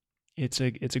it's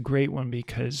a great one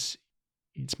because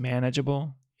it's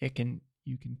manageable. You can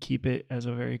keep it as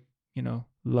a very,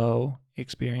 low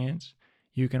experience.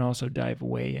 You can also dive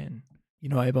way in.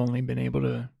 I've only been able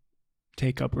to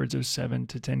take upwards of 7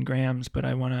 to 10 grams, but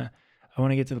I want to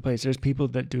get to the place. There's people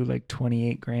that do like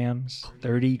 28 grams,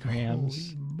 30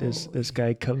 grams. This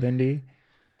guy Kalindi.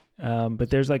 But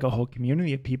there's like a whole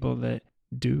community of people that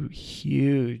do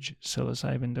huge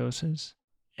psilocybin doses,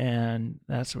 and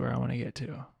that's where I want to get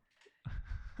to.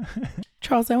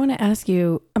 Charles, I want to ask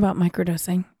you about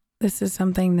microdosing. This is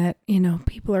something that,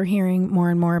 people are hearing more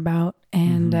and more about.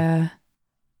 And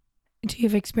do you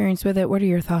have experience with it? What are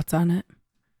your thoughts on it?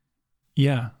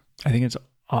 Yeah, I think it's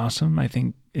awesome. I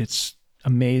think it's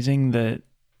amazing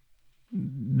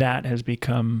that has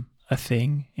become a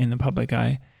thing in the public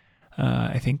eye.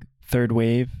 I think Third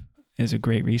Wave is a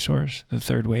great resource, the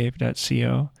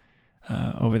thirdwave.co.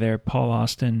 Over there, Paul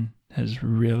Austin has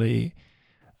really,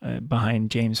 behind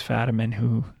James Fadiman,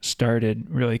 who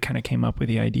really kind of came up with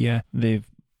the idea. They've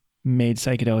made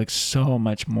psychedelics so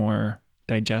much more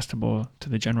digestible to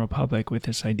the general public with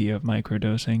this idea of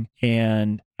microdosing.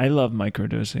 And I love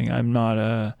microdosing.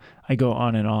 I go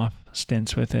on and off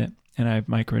stints with it. And I've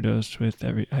microdosed with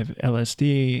I have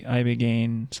LSD,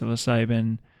 ibogaine,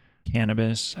 psilocybin,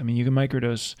 cannabis. I mean, you can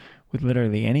microdose with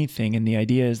literally anything. And the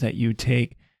idea is that you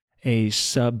take a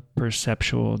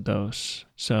sub-perceptual dose.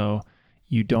 So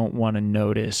you don't want to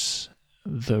notice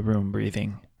the room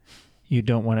breathing. You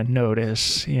don't want to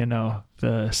notice,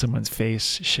 someone's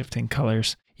face shifting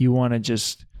colors. You want to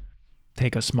just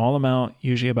take a small amount,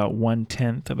 usually about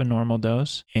 1/10 of a normal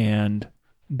dose, and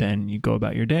then you go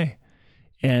about your day.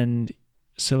 And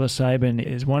psilocybin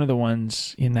is one of the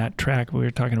ones in that track. We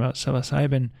were talking about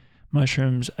psilocybin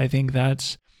mushrooms. I think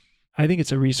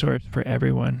it's a resource for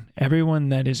everyone. Everyone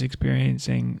that is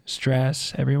experiencing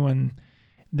stress, everyone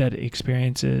that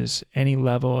experiences any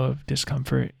level of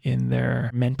discomfort in their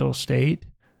mental state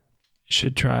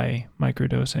should try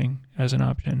microdosing as an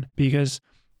option. Because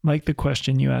like the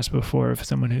question you asked before of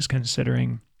someone who's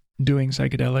considering doing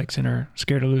psychedelics and are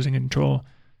scared of losing control,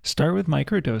 start with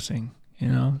microdosing,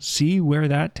 see where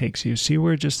that takes you, see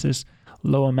where just this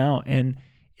low amount. And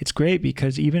it's great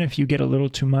because even if you get a little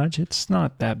too much, it's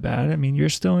not that bad. I mean, you're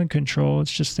still in control.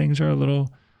 It's just things are a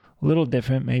little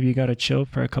different. Maybe you got to chill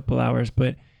for a couple hours,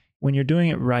 but when you're doing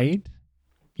it right,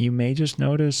 you may just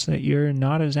notice that you're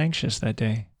not as anxious that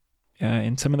day.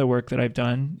 In some of the work that I've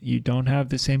done, you don't have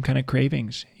the same kind of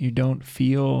cravings. You don't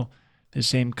feel the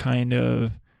same kind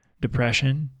of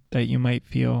depression that you might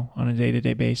feel on a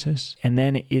day-to-day basis. And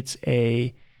then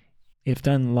if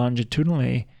done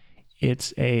longitudinally,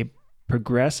 it's a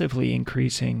progressively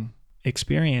increasing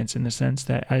experience in the sense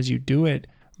that as you do it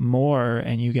more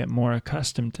and you get more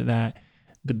accustomed to that,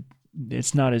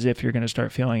 it's not as if you're going to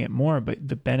start feeling it more, but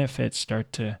the benefits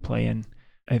start to play in.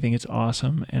 I think it's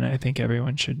awesome, and I think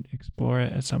everyone should explore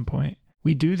it at some point.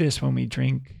 We do this when we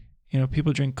drink,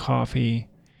 people drink coffee.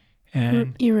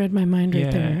 And you read my mind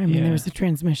right there. I mean, there was a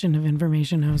transmission of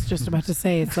information. I was just about to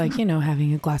say, it's like,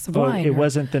 having a glass of wine. It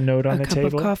wasn't the note on the table?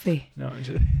 A cup of coffee. No.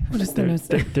 What is the note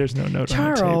say? There's no note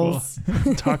Charles. on the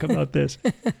table. Talk about this.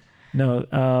 No.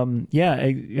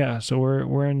 So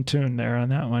we're in tune there on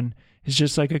that one. It's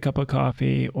just like a cup of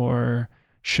coffee or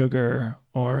sugar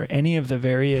or any of the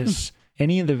various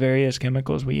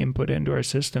chemicals we input into our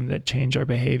system that change our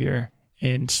behavior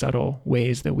in subtle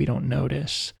ways that we don't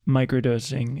notice.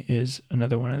 Microdosing is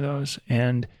another one of those.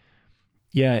 And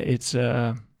it's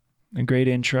a great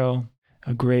intro,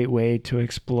 a great way to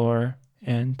explore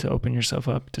and to open yourself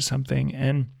up to something.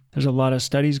 And there's a lot of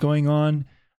studies going on,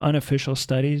 unofficial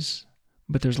studies,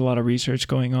 but there's a lot of research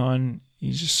going on.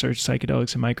 You just search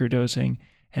psychedelics and microdosing.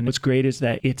 And what's great is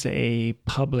that it's a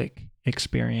public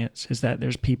experience, is that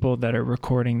there's people that are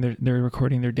recording, they're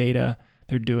recording their data.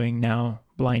 They're doing now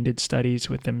blinded studies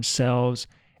with themselves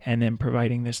and then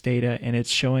providing this data, and it's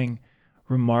showing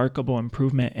remarkable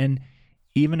improvement. And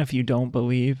even if you don't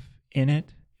believe in it,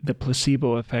 the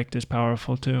placebo effect is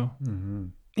powerful too. Mm-hmm.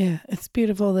 Yeah, it's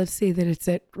beautiful to see that it's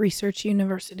at research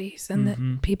universities and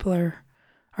that people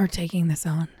are taking this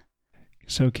on.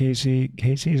 So Casey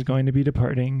is going to be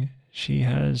departing. She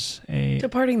has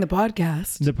departing the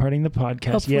podcast.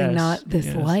 Hopefully yes, not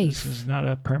this life. This is not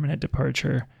a permanent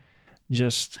departure.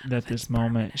 Just at this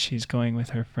moment, she's going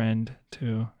with her friend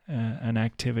to an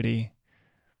activity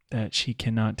that she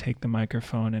cannot take the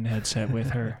microphone and headset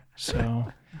with her.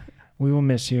 So we will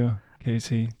miss you,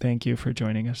 Casey. Thank you for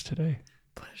joining us today.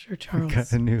 Pleasure, Charles.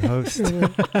 Got a new host.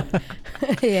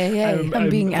 Hey, I'm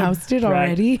being ousted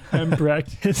already. I'm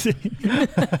practicing.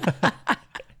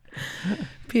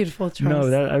 Beautiful, Charles.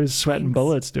 No, I was sweating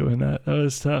bullets doing that. That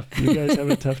was tough. You guys have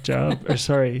a tough job. Or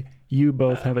sorry, you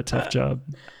both have a tough job.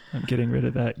 I'm getting rid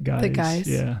of that, guys. The guys.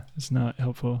 Yeah, it's not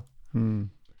helpful.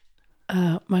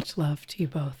 Much love to you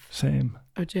both. Same.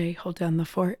 OJ, hold down the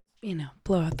fort.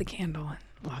 Blow out the candle and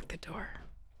lock the door.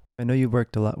 I know you've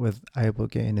worked a lot with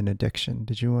ibogaine and addiction.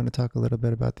 Did you want to talk a little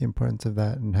bit about the importance of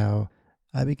that and how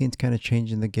ibogaine's kind of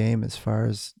changing the game as far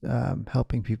as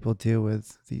helping people deal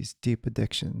with these deep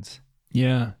addictions?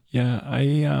 Yeah.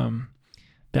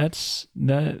 That's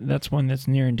one that's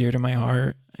near and dear to my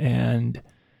heart. And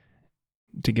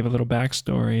to give a little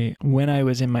backstory, when I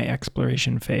was in my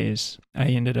exploration phase, I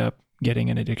ended up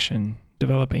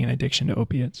developing an addiction to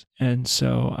opiates. And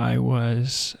so I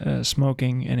was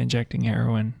smoking and injecting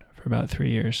heroin for about 3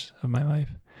 years of my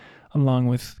life, along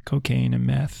with cocaine and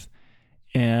meth,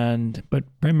 but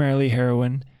primarily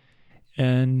heroin.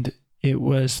 And it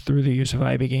was through the use of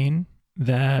ibogaine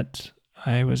that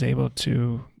I was able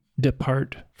to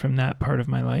depart from that part of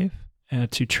my life,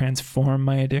 to transform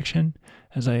my addiction,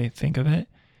 as I think of it.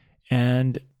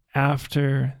 And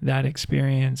after that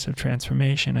experience of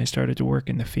transformation, I started to work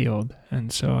in the field.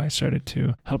 And so I started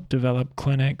to help develop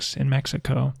clinics in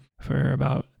Mexico for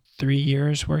about 3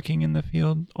 years working in the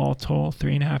field, all told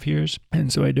 3.5 years.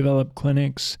 And so I developed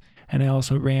clinics, and I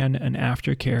also ran an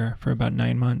aftercare for about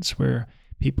 9 months where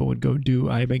people would go do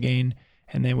ibogaine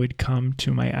and they would come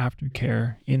to my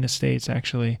aftercare in the States,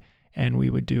 actually. And we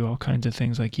would do all kinds of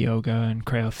things like yoga and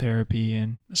cryotherapy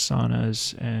and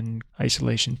saunas and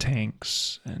isolation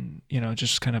tanks and,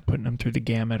 just kind of putting them through the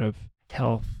gamut of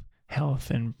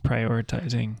health and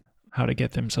prioritizing how to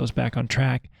get themselves back on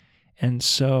track. And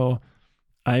so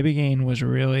Ibogaine was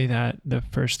really the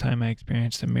first time I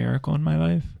experienced a miracle in my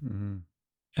life.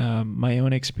 My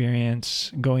own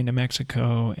experience going to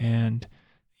Mexico and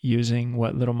using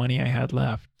what little money I had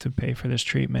left to pay for this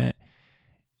treatment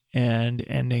and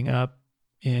ending up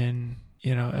in,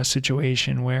 a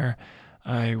situation where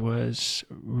I was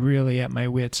really at my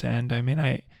wit's end. I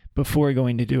mean, before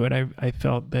going to do it, I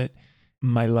felt that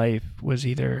my life was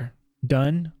either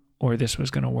done or this was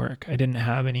going to work. I didn't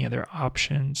have any other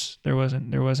options. There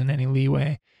wasn't any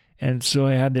leeway. And so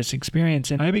I had this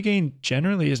experience, and Ibogaine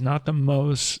generally is not the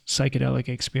most psychedelic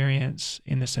experience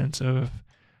in the sense of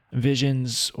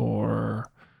visions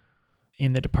or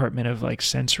in the department of like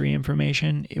sensory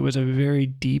information. It was a very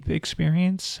deep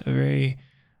experience,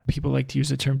 people like to use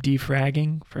the term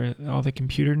defragging for all the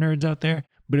computer nerds out there,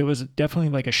 but it was definitely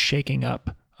like a shaking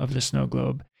up of the snow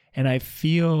globe. And I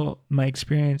feel my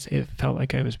experience, it felt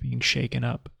like I was being shaken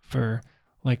up for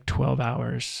like 12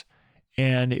 hours.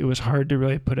 And it was hard to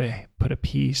really put a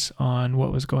piece on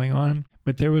what was going on.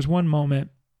 But there was one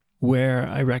moment where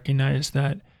I recognized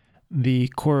that the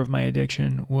core of my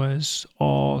addiction was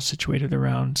all situated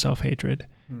around self-hatred.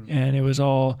 And it was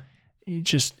all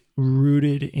just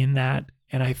rooted in that.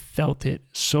 And I felt it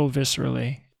so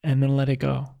viscerally and then let it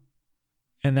go.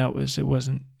 And it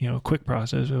wasn't, a quick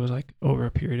process. It was like over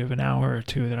a period of an hour or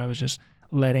two that I was just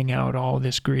letting out all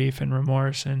this grief and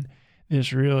remorse and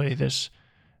this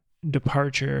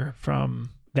departure from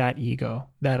that ego,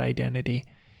 that identity.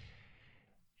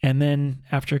 And then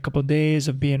after a couple of days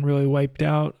of being really wiped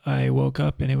out, I woke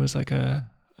up and it was like a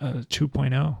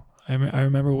 2.0. I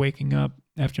remember waking up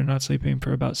after not sleeping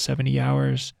for about 70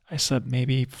 hours. I slept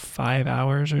maybe 5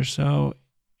 hours or so.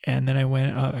 And then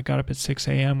I got up at 6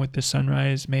 a.m. with the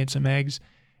sunrise, made some eggs,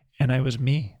 and I was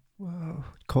me. Whoa.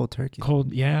 Cold turkey.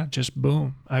 Yeah, just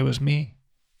boom. I was me.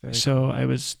 So I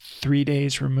was 3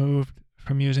 days removed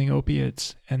from using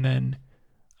opiates, and then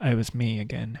I was me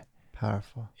again.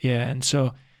 Powerful. Yeah, and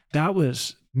so that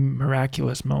was a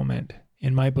miraculous moment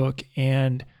in my book.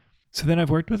 And so then I've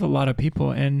worked with a lot of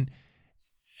people, and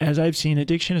as I've seen,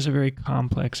 addiction is a very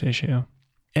complex issue.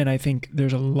 And I think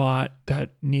there's a lot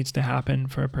that needs to happen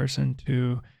for a person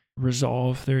to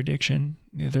resolve their addiction.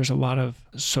 There's a lot of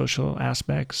social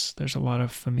aspects. There's a lot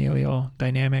of familial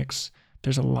dynamics.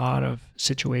 There's a lot of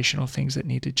situational things that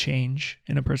need to change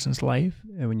in a person's life.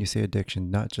 And when you say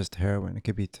addiction, not just heroin, it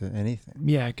could be to anything.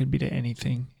 Yeah, it could be to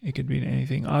anything.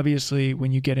 Obviously,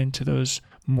 when you get into those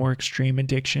more extreme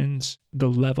addictions, the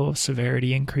level of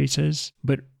severity increases,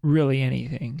 but really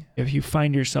anything. If you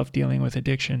find yourself dealing with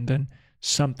addiction, then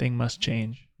something must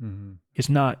change. It's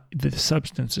not, the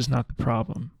substance is not the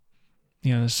problem.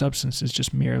 The substance is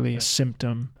just merely a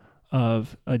symptom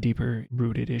of a deeper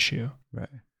rooted issue. Right.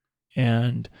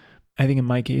 And I think in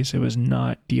my case, it was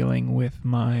not dealing with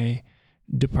my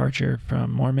departure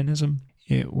from Mormonism.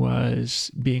 It was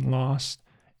being lost,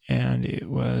 and it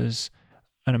was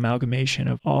an amalgamation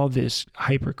of all this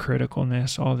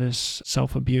hypercriticalness, all this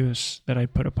self-abuse that I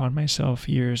put upon myself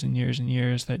years and years and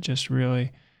years that just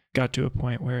really got to a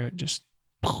point where it just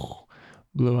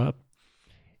blew up.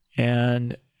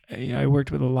 And I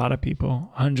worked with a lot of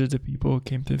people. Hundreds of people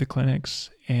came through the clinics,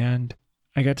 and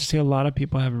I got to see a lot of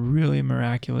people have really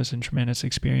miraculous and tremendous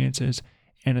experiences.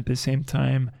 And at the same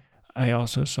time, I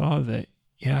also saw that,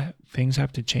 things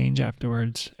have to change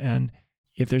afterwards. And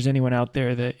if there's anyone out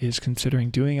there that is considering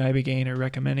doing Ibogaine or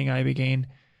recommending Ibogaine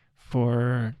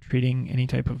for treating any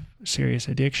type of serious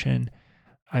addiction,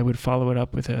 I would follow it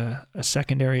up with a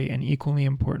secondary and equally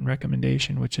important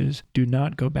recommendation, which is do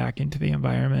not go back into the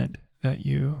environment that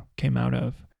you came out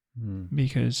of.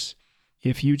 Because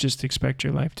if you just expect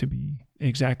your life to be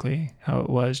exactly how it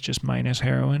was, just minus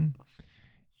heroin,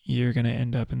 you're going to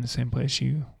end up in the same place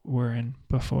you were in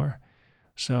before.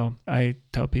 So I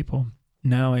tell people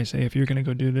now, I say, if you're going to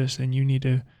go do this, then you need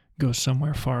to go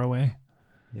somewhere far away.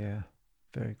 Yeah.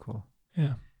 Very cool.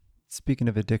 Yeah. Speaking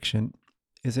of addiction,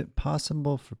 is it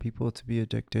possible for people to be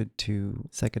addicted to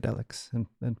psychedelics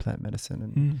and plant medicine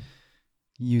and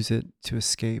use it to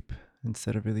escape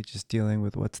instead of really just dealing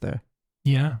with what's there?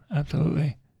 Yeah,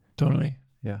 absolutely. Totally.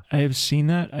 Yeah. I have seen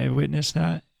that. I have witnessed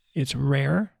that. It's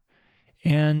rare.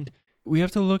 And we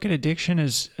have to look at addiction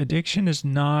as addiction is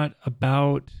not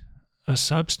about a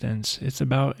substance. It's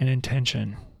about an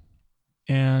intention.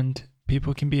 And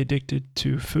people can be addicted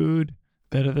to food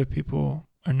that other people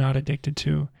are not addicted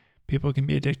to. People can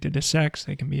be addicted to sex.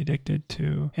 They can be addicted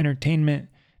to entertainment.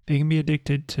 They can be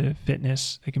addicted to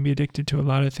fitness. They can be addicted to a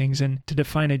lot of things. And to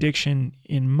define addiction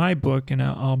in my book, and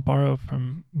I'll borrow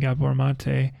from Gabor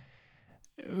Mate,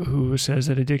 who says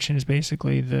that addiction is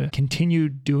basically the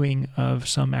continued doing of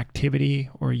some activity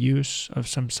or use of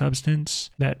some substance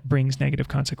that brings negative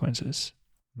consequences.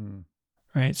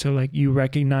 Right? So like you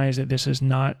recognize that this is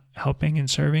not helping and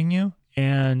serving you,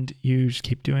 and you just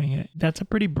keep doing it. That's a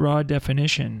pretty broad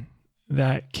definition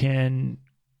that can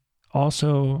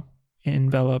also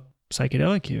envelop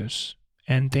psychedelic use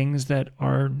and things that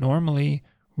are normally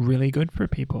really good for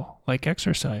people, like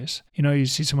exercise. You know, you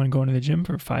see someone going to the gym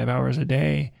for 5 hours a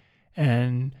day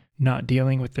and not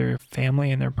dealing with their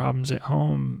family and their problems at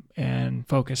home and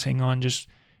focusing on just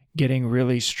getting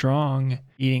really strong,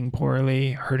 eating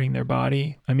poorly, hurting their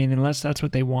body. I mean, unless that's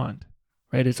what they want,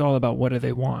 right? It's all about what do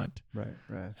they want. Right.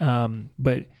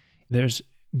 But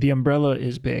the umbrella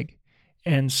is big.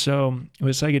 And so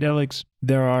with psychedelics,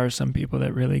 there are some people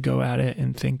that really go at it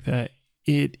and think that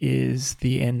it is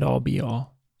the end all be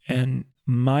all. And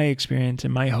my experience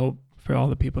and my hope for all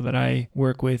the people that I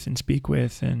work with and speak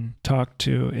with and talk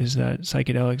to is that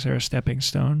psychedelics are a stepping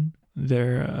stone.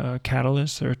 They're a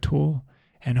catalyst, they're a tool.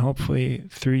 And hopefully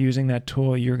through using that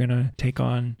tool, you're going to take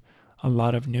on a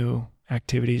lot of new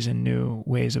activities and new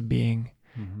ways of being.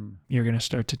 Mm-hmm. You're going to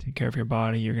start to take care of your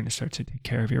body. You're going to start to take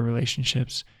care of your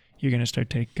relationships. You're going to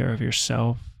start to take care of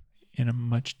yourself in a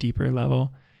much deeper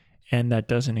level. And that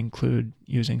doesn't include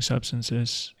using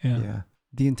substances. Yeah.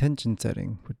 The intention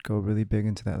setting would go really big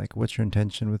into that. Like, what's your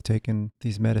intention with taking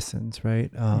these medicines,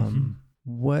 right?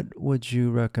 What would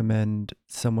you recommend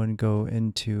someone go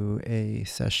into a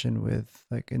session with,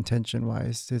 like,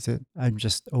 intention-wise? Is it, I'm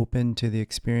just open to the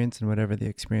experience, and whatever the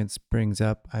experience brings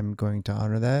up, I'm going to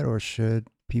honor that? Or should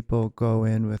people go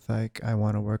in with, like, I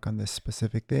want to work on this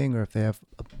specific thing? Or if they have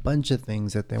a bunch of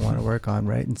things that they want to work on,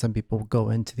 right? And some people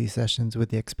go into these sessions with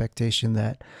the expectation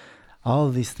that all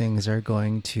of these things are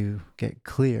going to get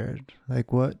cleared.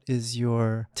 Like, what is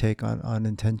your take on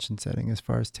intention setting as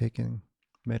far as taking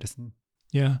medicine?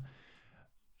 Yeah.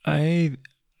 I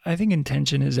think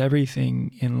intention is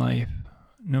everything in life.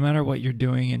 No matter what you're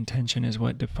doing, intention is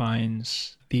what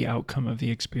defines the outcome of the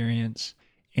experience.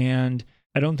 And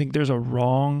I don't think there's a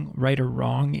right or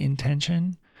wrong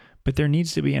intention, but there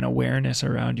needs to be an awareness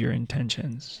around your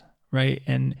intentions, right?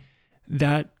 And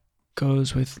that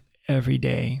goes with every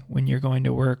day when you're going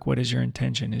to work. What is your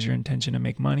intention? Is your intention to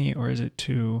make money, or is it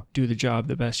to do the job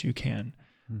the best you can?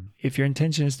 If your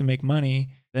intention is to make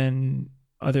money, then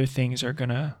other things are going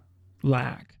to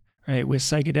lack, right? With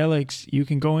psychedelics, you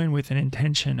can go in with an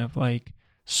intention of, like,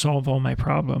 solve all my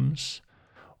problems,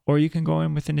 or you can go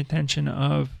in with an intention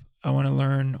of, I want to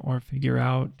learn or figure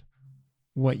out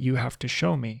what you have to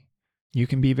show me. You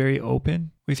can be very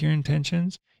open with your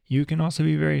intentions. You can also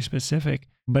be very specific,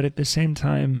 but at the same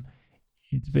time,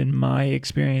 it's been my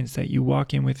experience that you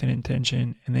walk in with an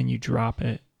intention and then you drop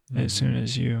it as soon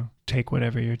as you take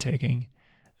whatever you're taking.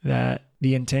 That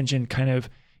the intention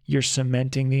you're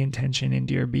cementing the intention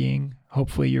into your being.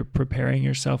 Hopefully you're preparing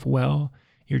yourself well.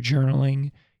 You're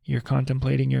journaling, you're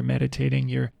contemplating, you're meditating,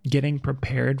 you're getting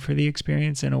prepared for the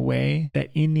experience in a way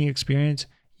that in the experience,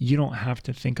 you don't have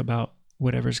to think about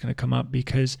whatever's going to come up,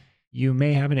 because you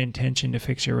may have an intention to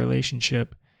fix your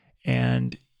relationship,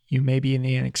 and you may be in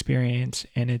the experience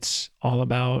and it's all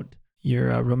about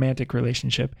your romantic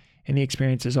relationship, and the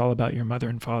experience is all about your mother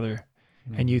and father.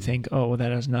 And you think, oh, well,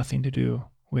 that has nothing to do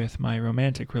with my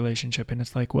romantic relationship. And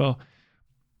it's like, well,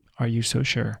 are you so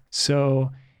sure?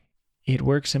 So it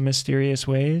works in mysterious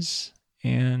ways.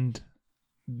 And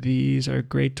these are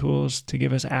great tools to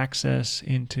give us access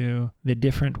into the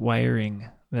different wiring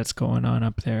that's going on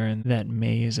up there in that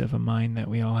maze of a mind that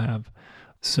we all have.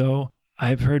 So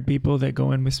I've heard people that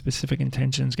go in with specific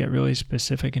intentions get really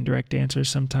specific and direct answers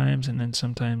sometimes, and then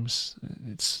sometimes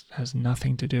it has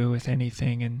nothing to do with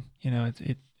anything, and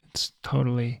it's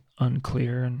totally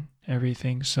unclear and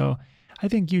everything. So I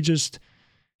think you just,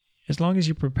 as long as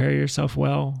you prepare yourself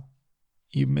well,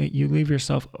 you leave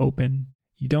yourself open.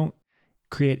 You don't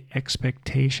create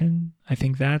expectation. I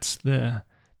think that's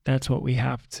what we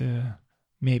have to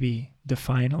maybe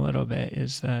define a little bit,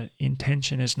 is that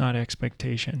intention is not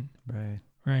expectation.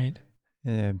 Right.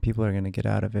 And people are going to get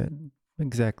out of it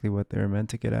exactly what they were meant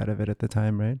to get out of it at the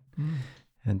time, right?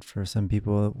 And for some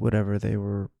people, whatever they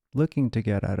were looking to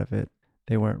get out of it,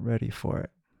 they weren't ready for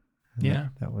it. And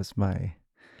that was my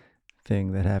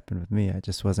thing that happened with me. I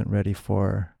just wasn't ready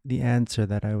for the answer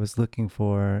that I was looking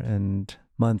for. And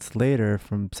months later,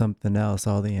 from something else,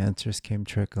 all the answers came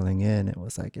trickling in. It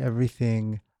was like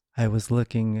everything I was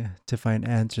looking to find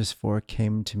answers for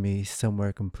came to me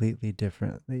somewhere completely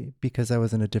differently, because I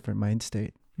was in a different mind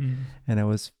state and I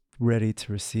was ready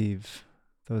to receive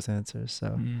those answers.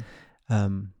 So I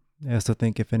also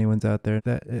think if anyone's out there,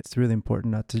 that it's really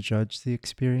important not to judge the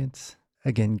experience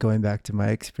again, going back to my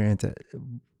experience at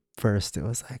first, it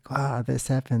was like, wow, this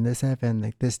happened,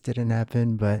 like this didn't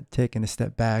happen. But taking a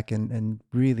step back and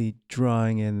really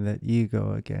drawing in the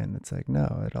ego again, it's like,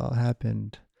 no, it all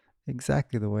happened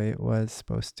exactly the way it was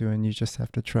supposed to. And you just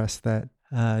have to trust that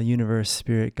universe,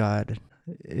 spirit, God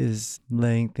is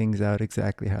laying things out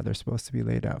exactly how they're supposed to be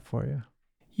laid out for you.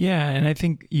 Yeah. And I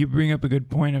think you bring up a good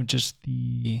point of just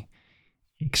the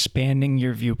expanding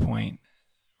your viewpoint,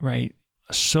 right?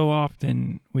 So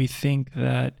often we think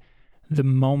that the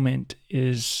moment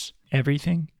is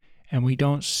everything, and we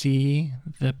don't see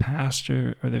the past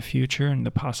or the future and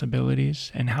the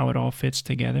possibilities and how it all fits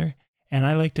together. And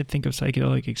I like to think of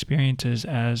psychedelic experiences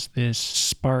as this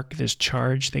spark, this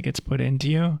charge that gets put into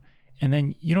you, and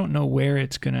then you don't know where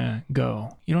it's going to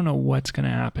go. You don't know what's going to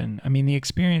happen. I mean, the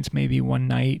experience may be one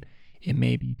night, it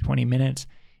may be 20 minutes,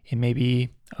 it may be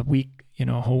a week,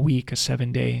 a whole week, a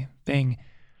 7-day thing.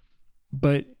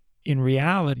 But in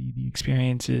reality, the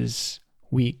experience is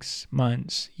weeks,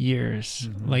 months, years,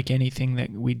 like anything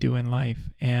that we do in life.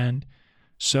 And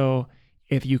so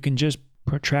if you can just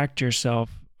protract yourself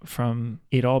from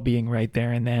it all being right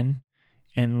there and then,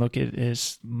 and look at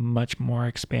this much more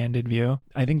expanded view,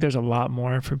 I think there's a lot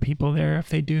more for people there if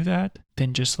they do that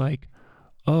than just like,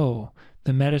 oh,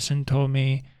 the medicine told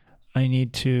me I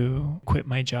need to quit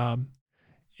my job.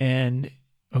 And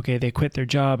okay, they quit their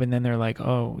job and then they're like,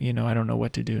 oh, I don't know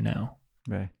what to do now.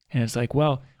 Right. And it's like,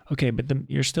 well, okay, but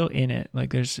you're still in it.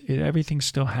 Like everything's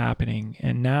still happening.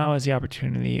 And now is the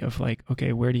opportunity of like,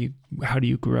 okay, how do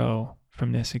you grow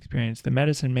from this experience? The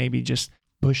medicine may be just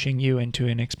pushing you into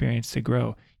an experience to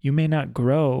grow. You may not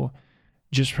grow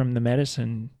just from the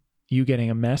medicine, you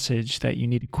getting a message that you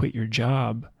need to quit your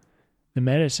job. The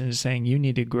medicine is saying you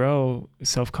need to grow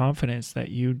self-confidence that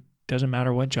doesn't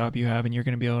matter what job you have, and you're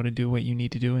going to be able to do what you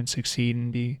need to do and succeed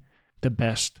and be the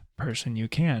best person you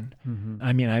can.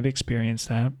 I mean, I've experienced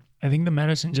that. I think the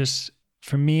medicine just,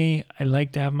 for me, I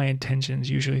like to have my intentions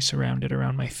usually surrounded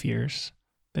around my fears.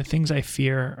 The things I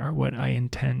fear are what I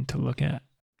intend to look at.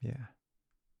 Yeah.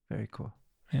 Very cool.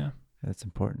 Yeah. That's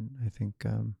important. I think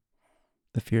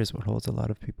the fear is what holds a lot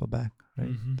of people back,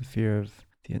 right? The fear of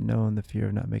the unknown, the fear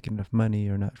of not making enough money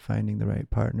or not finding the right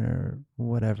partner or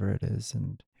whatever it is.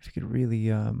 And if you could really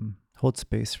hold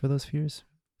space for those fears,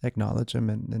 acknowledge them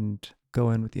and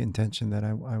go in with the intention that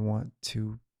I want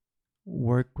to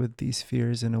work with these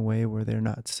fears in a way where they're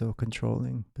not so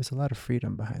controlling. There's a lot of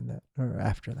freedom behind that or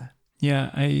after that. Yeah,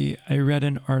 I read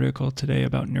an article today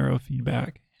about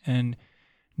neurofeedback, and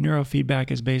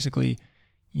neurofeedback is basically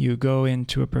you go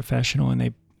into a professional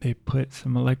and they put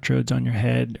some electrodes on your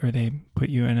head or they put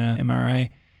you in an MRI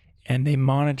and they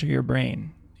monitor your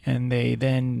brain, and they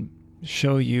then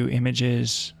show you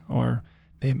images, or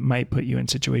they might put you in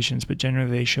situations, but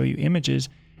generally they show you images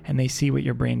and they see what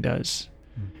your brain does.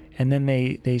 And then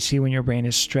they see when your brain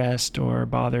is stressed or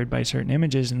bothered by certain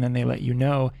images, and then they let you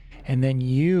know. And then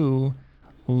you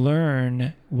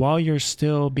learn, while you're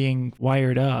still being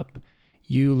wired up,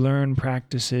 you learn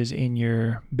practices in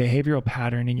your behavioral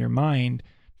pattern in your mind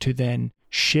to then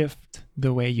shift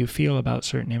the way you feel about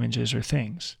certain images or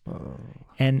things. Whoa.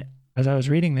 And as I was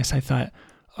reading this, I thought,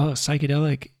 oh,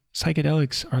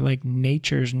 psychedelics are like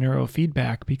nature's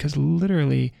neurofeedback, because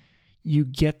literally you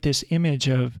get this image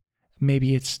of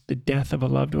maybe it's the death of a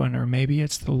loved one, or maybe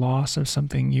it's the loss of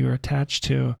something you're attached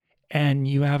to. And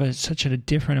you have such a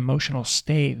different emotional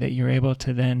state that you're able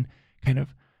to then kind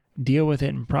of deal with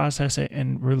it and process it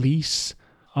and release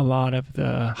a lot of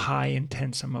the high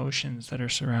intense emotions that are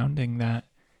surrounding that.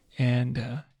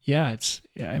 And it's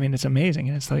amazing.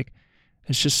 And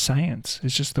it's just science.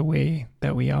 It's just the way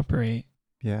that we operate.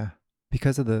 Yeah.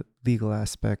 Because of the legal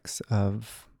aspects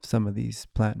of some of these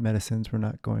plant medicines, we're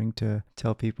not going to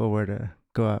tell people where to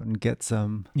go out and get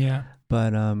some. Yeah.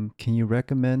 But can you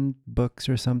recommend books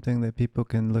or something that people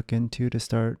can look into to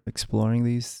start exploring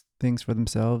these things for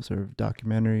themselves, or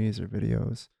documentaries or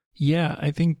videos? Yeah,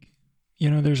 I think,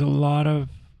 there's a lot of,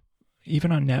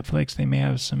 even on Netflix, they may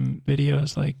have some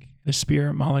videos like The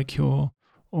Spirit Molecule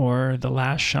or The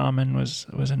Last Shaman was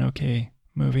an okay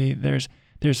movie. There's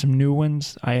some new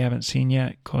ones I haven't seen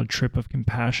yet called Trip of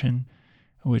Compassion,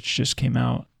 which just came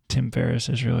out. Tim Ferriss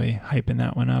is really hyping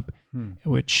that one up,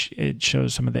 which it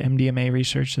shows some of the MDMA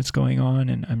research that's going on,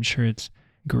 and I'm sure it's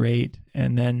great.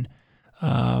 And then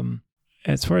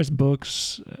as far as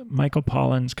books, Michael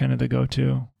Pollan's kind of the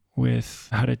go-to with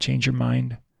How to Change Your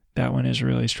Mind. That one has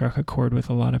really struck a chord with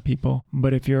a lot of people.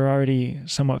 But if you're already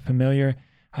somewhat familiar,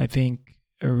 I think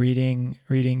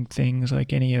reading things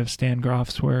like any of Stan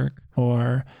Grof's work,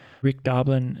 or Rick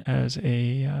Doblin as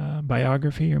a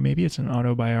biography, or maybe it's an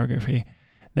autobiography,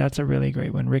 that's a really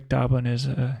great one. Rick Doblin is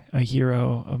a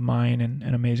hero of mine and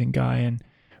an amazing guy, and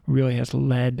really has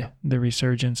led the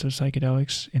resurgence of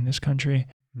psychedelics in this country.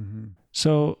 Mm-hmm.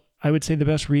 So I would say the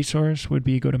best resource would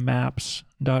be go to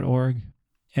maps.org,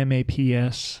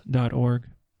 maps.org,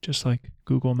 just like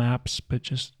Google Maps, but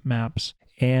just maps.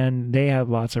 And they have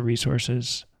lots of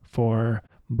resources for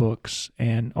books.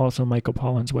 And also Michael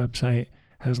Pollan's website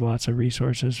has lots of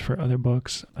resources for other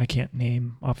books. I can't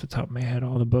name off the top of my head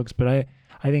all the books, but I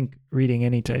think reading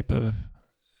any type of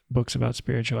books about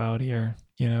spirituality are,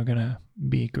 gonna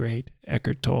be great.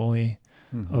 Eckhart Tolle,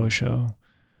 Osho,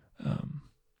 the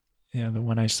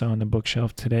one I saw on the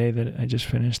bookshelf today that I just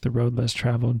finished, The Road Less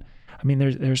Traveled. I mean,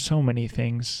 there's so many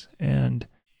things, and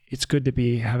it's good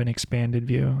to have an expanded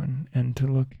view and to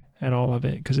look at all of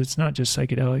it, because it's not just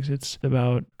psychedelics. It's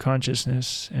about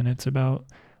consciousness, and it's about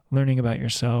learning about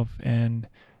yourself, and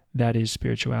that is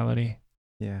spirituality.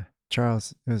 Yeah.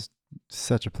 Charles, it was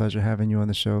such a pleasure having you on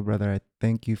the show, brother. I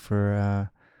thank you for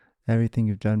everything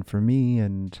you've done for me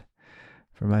and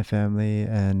for my family,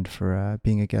 and for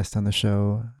being a guest on the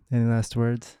show. Any last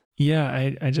words?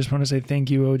 Yeah, I just want to say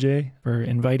thank you, OJ, for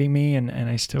inviting me. And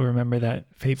I still remember that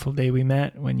fateful day we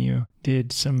met when you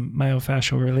did some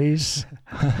myofascial release.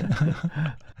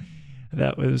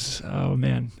 That was,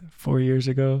 4 years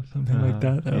ago, something like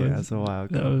that. That's a while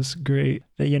ago. That was great.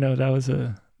 That was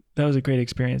a great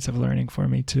experience of learning for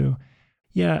me too.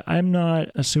 Yeah, I'm not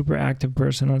a super active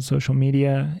person on social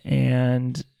media,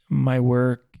 and my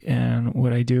work and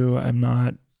what I do, I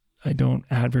don't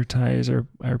advertise or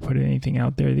put anything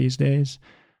out there these days.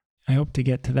 I hope to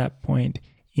get to that point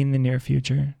in the near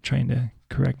future, trying to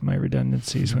correct my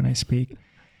redundancies when I speak.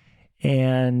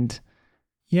 And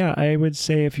yeah, I would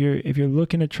say if you're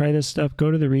looking to try this stuff,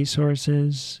 go to the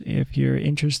resources. If you're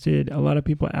interested, a lot of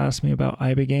people ask me about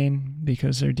Ibogaine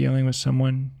because they're dealing with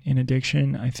someone in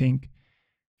addiction. I think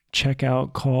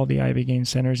call the Ibogaine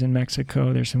centers in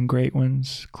Mexico. There's some great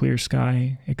ones. Clear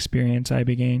Sky, Experience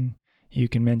Ibogaine. You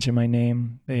can mention my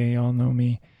name. They all know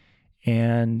me.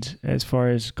 And as far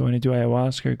as going to do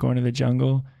ayahuasca or going to the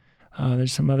jungle,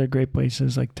 there's some other great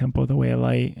places like Temple of the Way of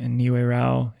Light and Niue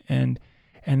Rao. And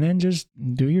then just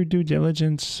do your due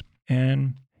diligence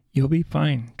and you'll be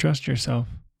fine. Trust yourself.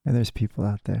 And there's people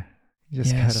out there. You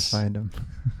just gotta find them.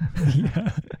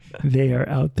 Yeah, they are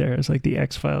out there. It's like the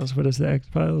X-Files. What is the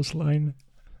X-Files line?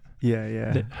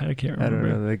 Yeah. I can't remember. I don't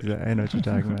know exactly. I know what you're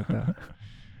talking about though.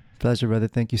 Pleasure, brother.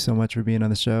 Thank you so much for being on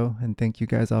the show, and thank you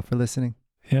guys all for listening.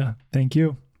 Yeah, thank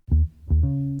you.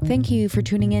 Thank you for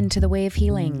tuning in to The Way of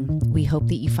Healing. We hope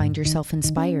that you find yourself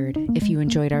inspired. If you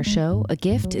enjoyed our show, a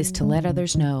gift is to let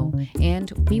others know. And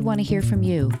we want to hear from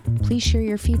you. Please share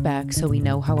your feedback so we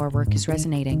know how our work is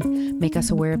resonating. Make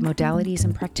us aware of modalities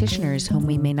and practitioners whom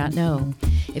we may not know.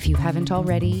 If you haven't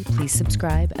already, please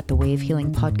subscribe at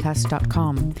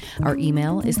thewayofhealingpodcast.com. Our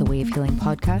email is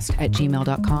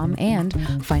thewayofhealingpodcast@gmail.com,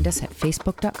 and find us at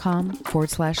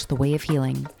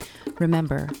facebook.com/thewayofhealing.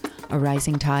 Remember, a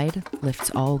rising tide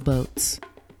lifts all boats.